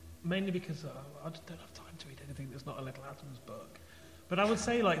 mainly because I just don't have time to read anything that's not a Little Adams book. But I would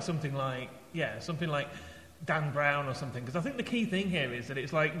say something like Dan Brown or something, because I think the key thing here is that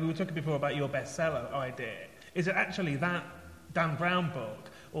it's like, we were talking before about your bestseller idea. Is it actually that Dan Brown book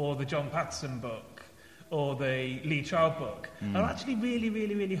or the John Patterson book or the Lee Child book are actually really,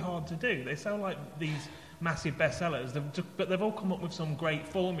 really, really hard to do. They sound like these massive bestsellers, but they've all come up with some great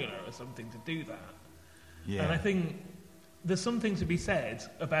formula or something to do that. Yeah. And I think there's something to be said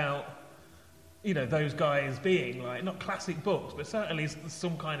about, you know, those guys being like, not classic books, but certainly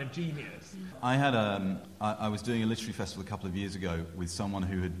some kind of genius. I had I was doing a literary festival a couple of years ago with someone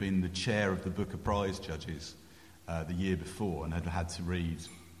who had been the chair of the Booker Prize judges the year before and had to read,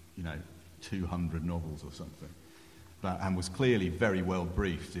 200 novels or something, and was clearly very well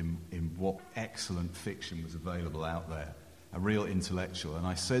briefed in what excellent fiction was available out there, a real intellectual. And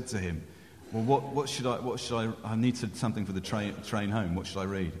I said to him, well, what should I need something for the train home, what should I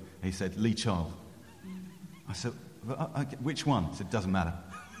read? And he said, Lee Child. I said, which one? He said, doesn't matter.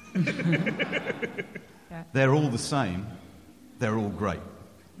 Yeah. They're all the same, they're all great.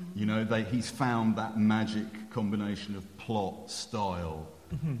 You know, he's found that magic combination of plot, style,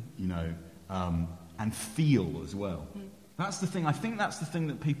 and feel as well. That's the thing. I think that's the thing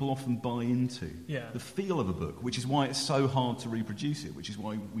that people often buy into. Yeah. The feel of a book, which is why it's so hard to reproduce it, which is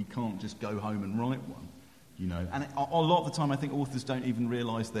why we can't just go home and write one. And a lot of the time I think authors don't even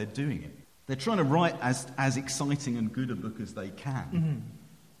realise they're doing it. They're trying to write as exciting and good a book as they can. Mm-hmm.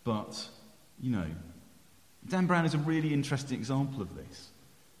 But, Dan Brown is a really interesting example of this.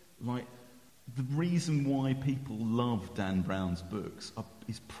 Like, the reason why people love Dan Brown's books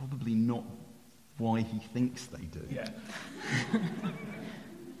is probably not why he thinks they do. Yeah.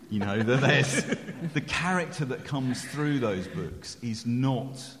 There's the character that comes through those books is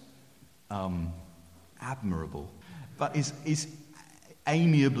not admirable, but is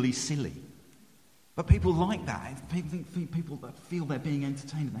amiably silly. But people like that. People that feel they're being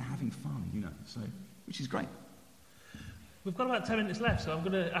entertained and they're having fun, which is great. We've got about 10 minutes left, so I'm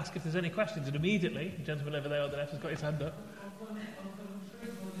going to ask if there's any questions, and immediately, the gentleman over there on the left has got his hand up. I'm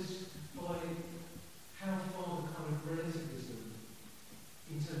intrigued by how far the kind of relativism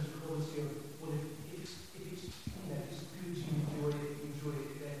in terms of quality of, well, if it's good, you enjoy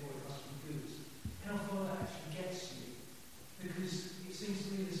it, therefore it must be good. How far that actually gets you, because it seems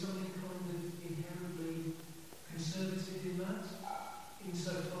to me there's something kind of inherently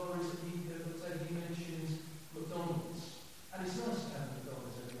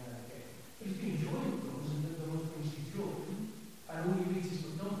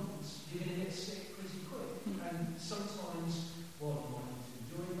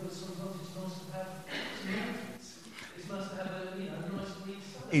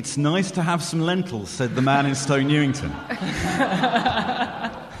It's nice to have some lentils, said the man in Stoke Newington.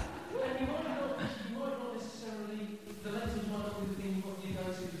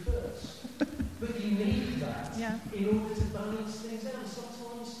 In order to balance things out.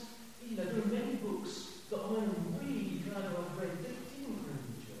 Sometimes, there are many books that I'm really glad I've read that didn't bring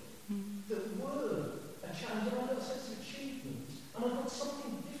the job, that were a challenge, and I got a sense of achievement, and I got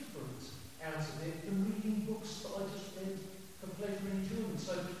something different out of it than reading books that I just read for pleasure and enjoyment.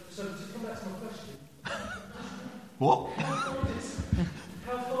 So to come back to my question, what?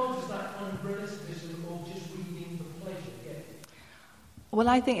 How far does that kind of relativism of just reading for pleasure get? Well,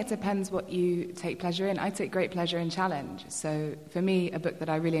 I think it depends what you take pleasure in. I take great pleasure in challenge. So for me, a book that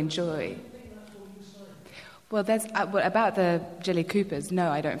I really enjoy... Well, there's about the Jilly Coopers, no,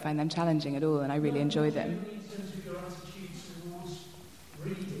 I don't find them challenging at all, and I really enjoy them. In terms of your attitude towards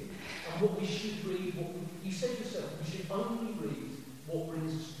reading, and what we should read, you said yourself, we should only read what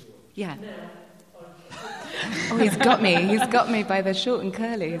brings us joy. Yeah. Oh, he's got me by the short and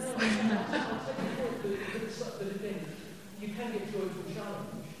curlies.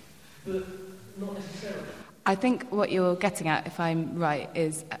 But not necessarily. I think what you're getting at, if I'm right,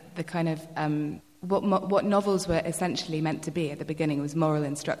 is the kind of what novels were essentially meant to be at the beginning was moral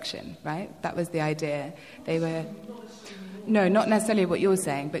instruction, right? That was the idea. They were... No, not necessarily what you're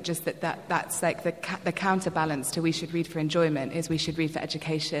saying, but just that's like the counterbalance to we should read for enjoyment is we should read for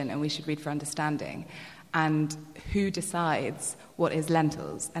education and we should read for understanding. And who decides what is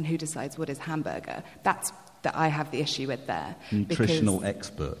lentils and who decides what is hamburger? That's that I have the issue with there. Nutritional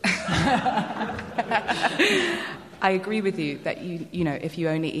expert. I agree with you that you know if you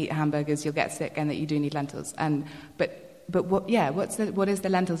only eat hamburgers you'll get sick and that you do need lentils. But what is the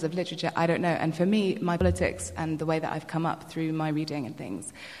lentils of literature? I don't know. And for me, my politics and the way that I've come up through my reading and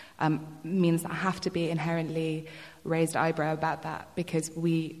things means that I have to be inherently raised eyebrow about that because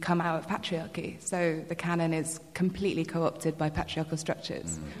we come out of patriarchy. So the canon is completely co-opted by patriarchal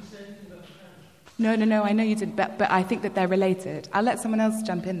structures. No, I know you didn't, but I think that they're related. I'll let someone else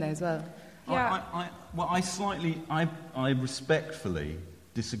jump in there as well. Yeah. I respectfully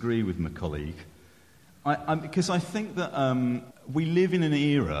disagree with my colleague. Because I think that we live in an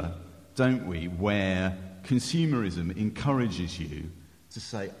era, don't we, where consumerism encourages you to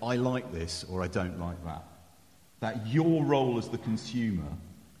say, I like this or I don't like that. That your role as the consumer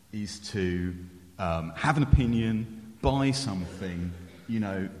is to have an opinion, buy something,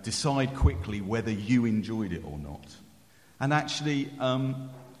 decide quickly whether you enjoyed it or not. And actually,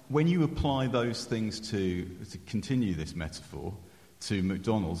 when you apply those things to continue this metaphor, to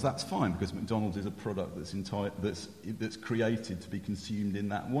McDonald's, that's fine because McDonald's is a product that's created to be consumed in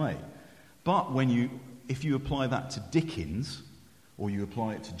that way. But if you apply that to Dickens or you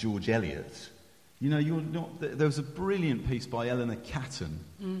apply it to George Eliot, you're not. There was a brilliant piece by Eleanor Catton,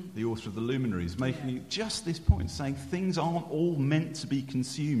 the author of The Luminaries, making just this point, saying things aren't all meant to be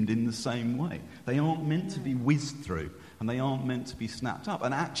consumed in the same way. They aren't meant to be whizzed through, and they aren't meant to be snapped up.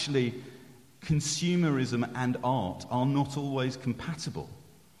 And actually, consumerism and art are not always compatible.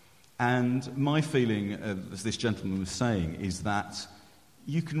 And my feeling, as this gentleman was saying, is that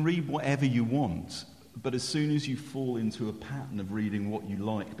you can read whatever you want, but as soon as you fall into a pattern of reading what you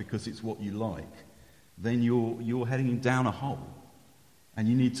like because it's what you like, then you're heading down a hole. And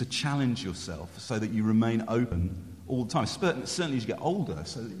you need to challenge yourself so that you remain open all the time, certainly as you get older,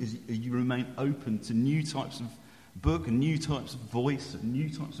 so that you remain open to new types of book and new types of voice and new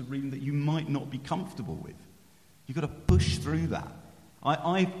types of reading that you might not be comfortable with. You've got to push through that.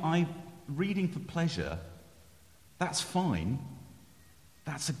 I reading for pleasure, that's fine.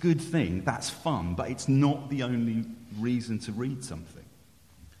 That's a good thing. That's fun, but it's not the only reason to read something.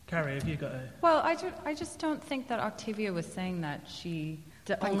 Carrie, have you got a... Well, I just don't think that Octavia was saying that she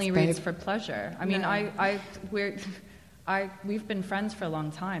only reads for pleasure. I mean, no. We've been friends for a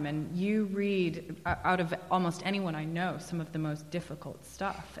long time, and you read, out of almost anyone I know, some of the most difficult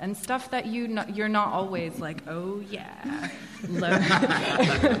stuff. And stuff that you're not always like, oh, yeah.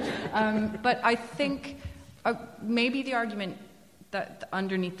 But I think maybe the argument that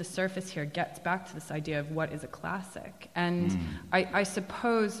underneath the surface here gets back to this idea of what is a classic. And I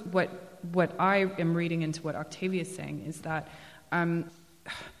suppose what I am reading into what Octavia is saying is that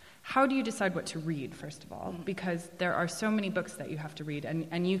how do you decide what to read, first of all? Because there are so many books that you have to read.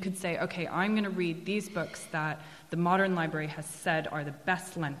 And you could say, okay, I'm going to read these books that the modern library has said are the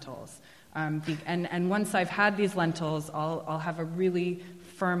best lentils. And once I've had these lentils, I'll have a really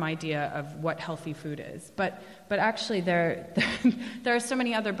firm idea of what healthy food is. But actually there are so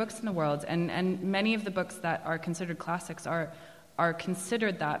many other books in the world, and many of the books that are considered classics are are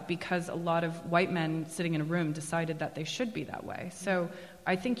considered that because a lot of white men sitting in a room decided that they should be that way. So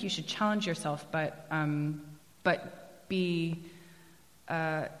I think you should challenge yourself, but be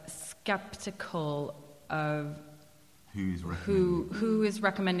skeptical of who is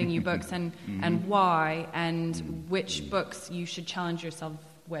recommending you books and why, and which books you should challenge yourself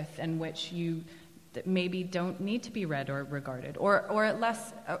with, and which you that maybe don't need to be read or regarded, or at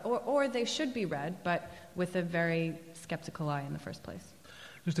less, or they should be read, but with a very skeptical eye in the first place.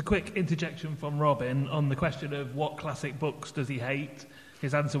 Just a quick interjection from Robin on the question of what classic books does he hate.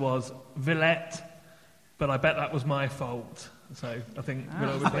 His answer was Villette, but I bet that was my fault. So I think we're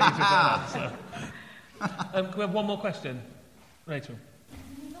all pleased with that answer. Can we have one more question? Rachel.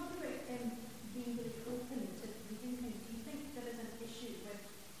 Can you talk about being really open to reading things? Do you think there is an issue with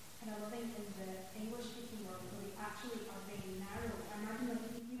kind of living in the English-speaking world where we actually are very narrow? I imagine that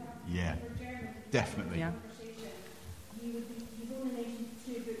if you have for German definitely. Conversation, you've only mentioned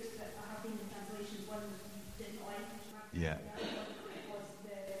two books that have been in translation. One you didn't like, which was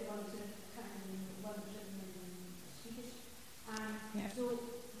the one that's in London and Swedish. So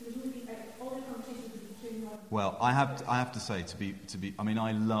there's really all the conversations with the two Northern. Well, I have to say, to be. I mean,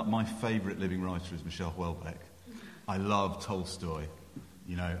 I love, my favourite living writer is Michel Houellebecq. I love Tolstoy.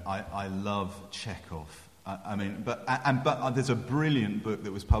 You know, I love Chekhov. But there's a brilliant book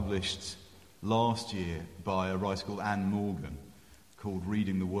that was published last year by a writer called Anne Morgan, called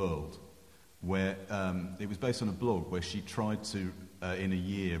Reading the World, where it was based on a blog where she tried to, in a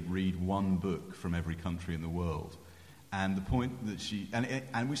year, read one book from every country in the world. And the point that she,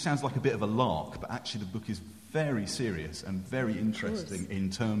 and which sounds like a bit of a lark, but actually the book is very serious and very interesting in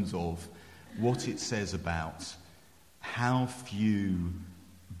terms of what it says about how few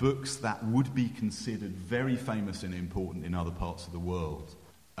books that would be considered very famous and important in other parts of the world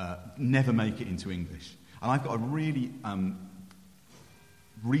never make it into English. And I've got a really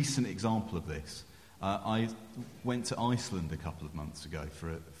recent example of this. I went to Iceland a couple of months ago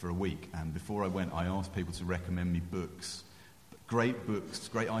for a week, and before I went, I asked people to recommend me books, great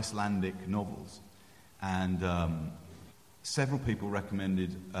Icelandic novels. And several people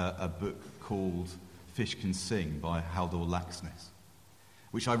recommended a book called Fish Can Sing by Halldór Laxness,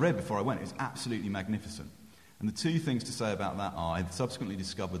 which I read before I went. It's absolutely magnificent. And the two things to say about that are, I've subsequently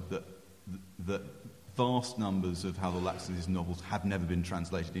discovered that vast numbers of Halldór Laxness's novels have never been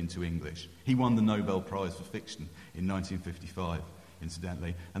translated into English. He won the Nobel Prize for Fiction in 1955,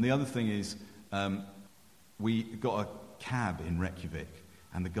 incidentally. And the other thing is, we got a cab in Reykjavik,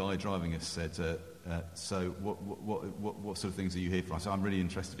 and the guy driving us said, so what sort of things are you here for? I said, I'm really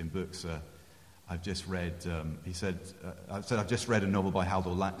interested in books. I've just read, I've just read a novel by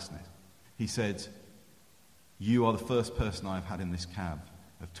Halldór Laxness. He said, you are the first person I've had in this cab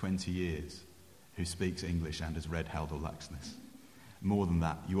of 20 years who speaks English and has read Halldór Laxness. More than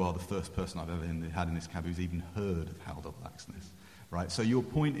that, you are the first person I've ever had in this cab who's even heard of Halldór Laxness. Right? So your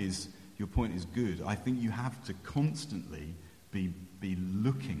point is good. I think you have to constantly be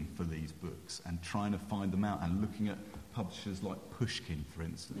looking for these books and trying to find them out, and looking at publishers like Pushkin, for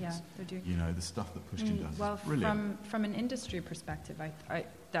instance. Yeah, they do. You know, the stuff that Pushkin does. Well, is brilliant. from an industry perspective, I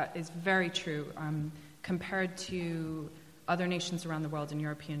that is very true. Compared to other nations around the world and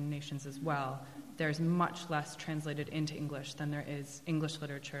European nations as well, there's much less translated into English than there is English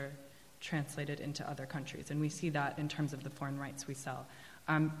literature translated into other countries. And we see that in terms of the foreign rights we sell.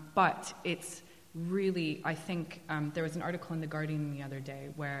 But it's really, I think, there was an article in The Guardian the other day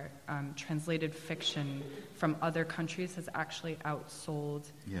where translated fiction from other countries has actually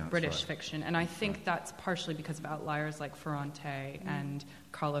outsold British fiction. And I think that's partially because of outliers like Ferrante and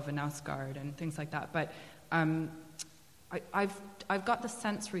Karla Knausgaard and things like that. But I've got the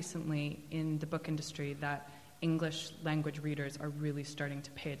sense recently in the book industry that English language readers are really starting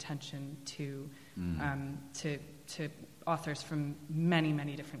to pay attention to authors from many,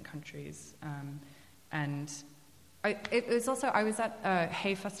 many different countries. And it was also, I was at a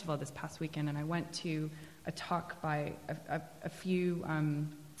Hay Festival this past weekend, and I went to a talk by a few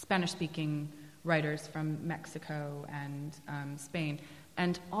Spanish-speaking writers from Mexico and Spain,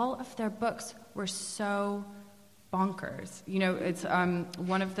 and all of their books were so bonkers. You know, it's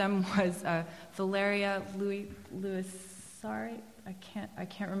one of them was Valeria Luisari. I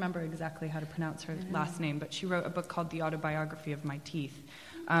can't remember exactly how to pronounce her last name, but she wrote a book called The Autobiography of My Teeth.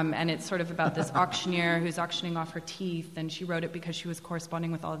 And it's sort of about this auctioneer who's auctioning off her teeth, and she wrote it because she was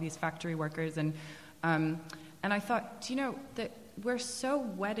corresponding with all these factory workers. And I thought, do you know that we're so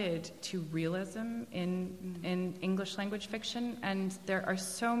wedded to realism in English language fiction, and there are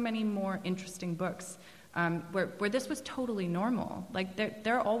so many more interesting books where this was totally normal. Like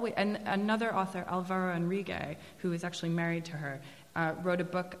they're always, and another author, Alvaro Enrique, who is actually married to her, wrote a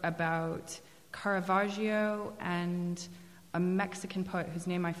book about Caravaggio and a Mexican poet whose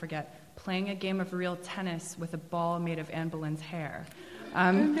name I forget, playing a game of real tennis with a ball made of Anne Boleyn's hair.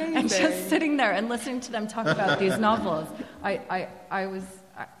 And just sitting there and listening to them talk about these novels, I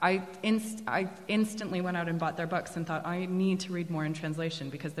instantly went out and bought their books and thought, I need to read more in translation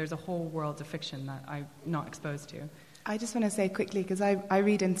because there's a whole world of fiction that I'm not exposed to. I just want to say quickly, because I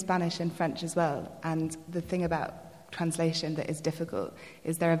read in Spanish and French as well, and the thing about translation that is difficult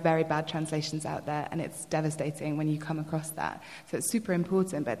is there are very bad translations out there, and it's devastating when you come across that. So it's super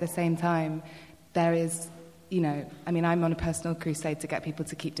important, but at the same time, there is, I'm on a personal crusade to get people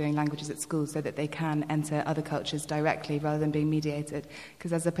to keep doing languages at school so that they can enter other cultures directly rather than being mediated,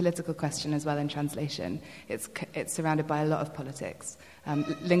 because there's a political question as well in translation. It's surrounded by a lot of politics,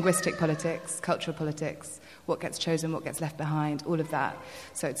 linguistic politics, cultural politics, what gets chosen, what gets left behind, all of that.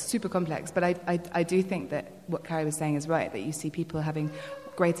 So it's super complex. But I do think that what Carrie was saying is right, that you see people having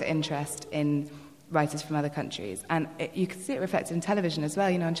greater interest in writers from other countries. And you can see it reflected in television as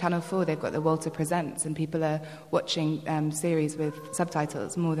well. On Channel 4, they've got the Walter Presents, and people are watching series with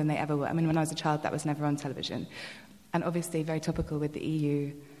subtitles more than they ever were. I mean, when I was a child, that was never on television. And obviously very topical with the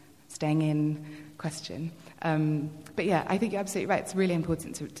EU staying in question. But yeah, I think you're absolutely right. It's really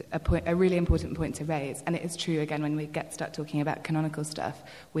important a really important point to raise. And it is true, again, when we start talking about canonical stuff,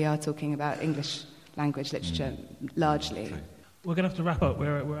 we are talking about English language literature largely. Okay. We're going to have to wrap up.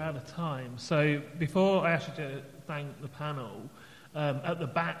 We're out of time. So before I ask you to thank the panel, at the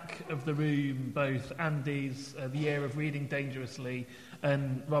back of the room, both Andy's The Year of Reading Dangerously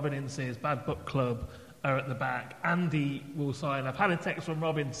and Robin Ince's Bad Book Club are at the back. Andy will sign. I've had a text from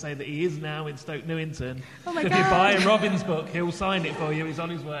Robin to say that he is now in Stoke Newington. Oh my God. If you buy Robin's book, he'll sign it for you. He's on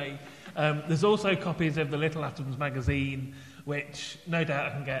his way. There's also copies of the Little Atoms magazine, which no doubt I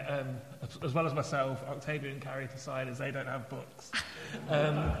can get, as well as myself, Octavia and Carrie to sign, as they don't have books.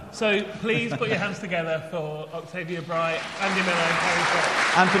 So please put your hands together for Octavia Bright, Andy Miller and Carrie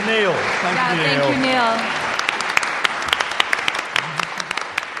Plett. And for Neil. Thank you, Neil. Thank you, Neil.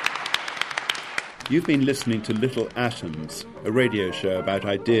 You've been listening to Little Atoms, a radio show about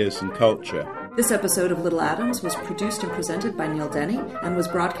ideas and culture. This episode of Little Atoms was produced and presented by Neil Denny and was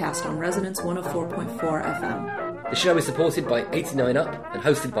broadcast on Resonance 104.4 FM. The show is supported by 89UP and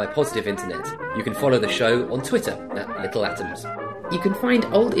hosted by Positive Internet. You can follow the show on Twitter at Little Atoms. You can find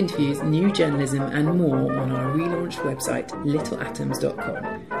old interviews, new journalism and more on our relaunched website,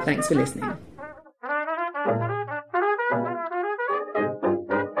 littleatoms.com. Thanks for listening.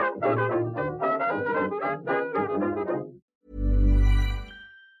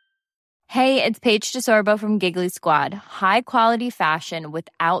 Hey, it's Paige DeSorbo from Giggly Squad. High quality fashion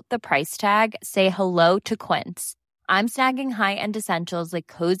without the price tag. Say hello to Quince. I'm snagging high-end essentials like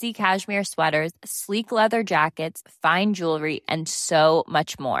cozy cashmere sweaters, sleek leather jackets, fine jewelry, and so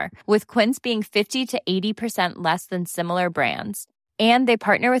much more. With Quince being 50 to 80% less than similar brands. And they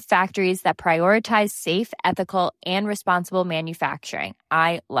partner with factories that prioritize safe, ethical, and responsible manufacturing.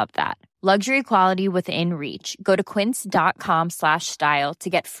 I love that. Luxury quality within reach. Go to quince.com/style to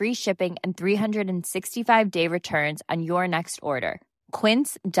get free shipping and 365-day returns on your next order.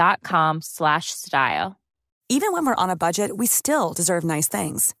 Quince.com/style. Even when we're on a budget, we still deserve nice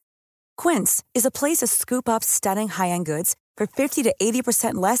things. Quince is a place to scoop up stunning high-end goods for 50 to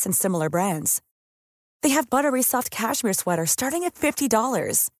 80% less than similar brands. They have buttery soft cashmere sweaters starting at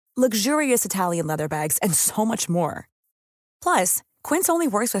 $50, luxurious Italian leather bags, and so much more. Plus, Quince only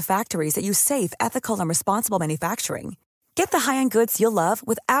works with factories that use safe, ethical, and responsible manufacturing. Get the high-end goods you'll love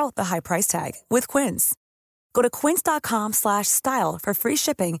without the high price tag with Quince. Go to quince.com/style for free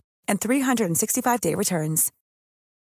shipping and 365-day returns.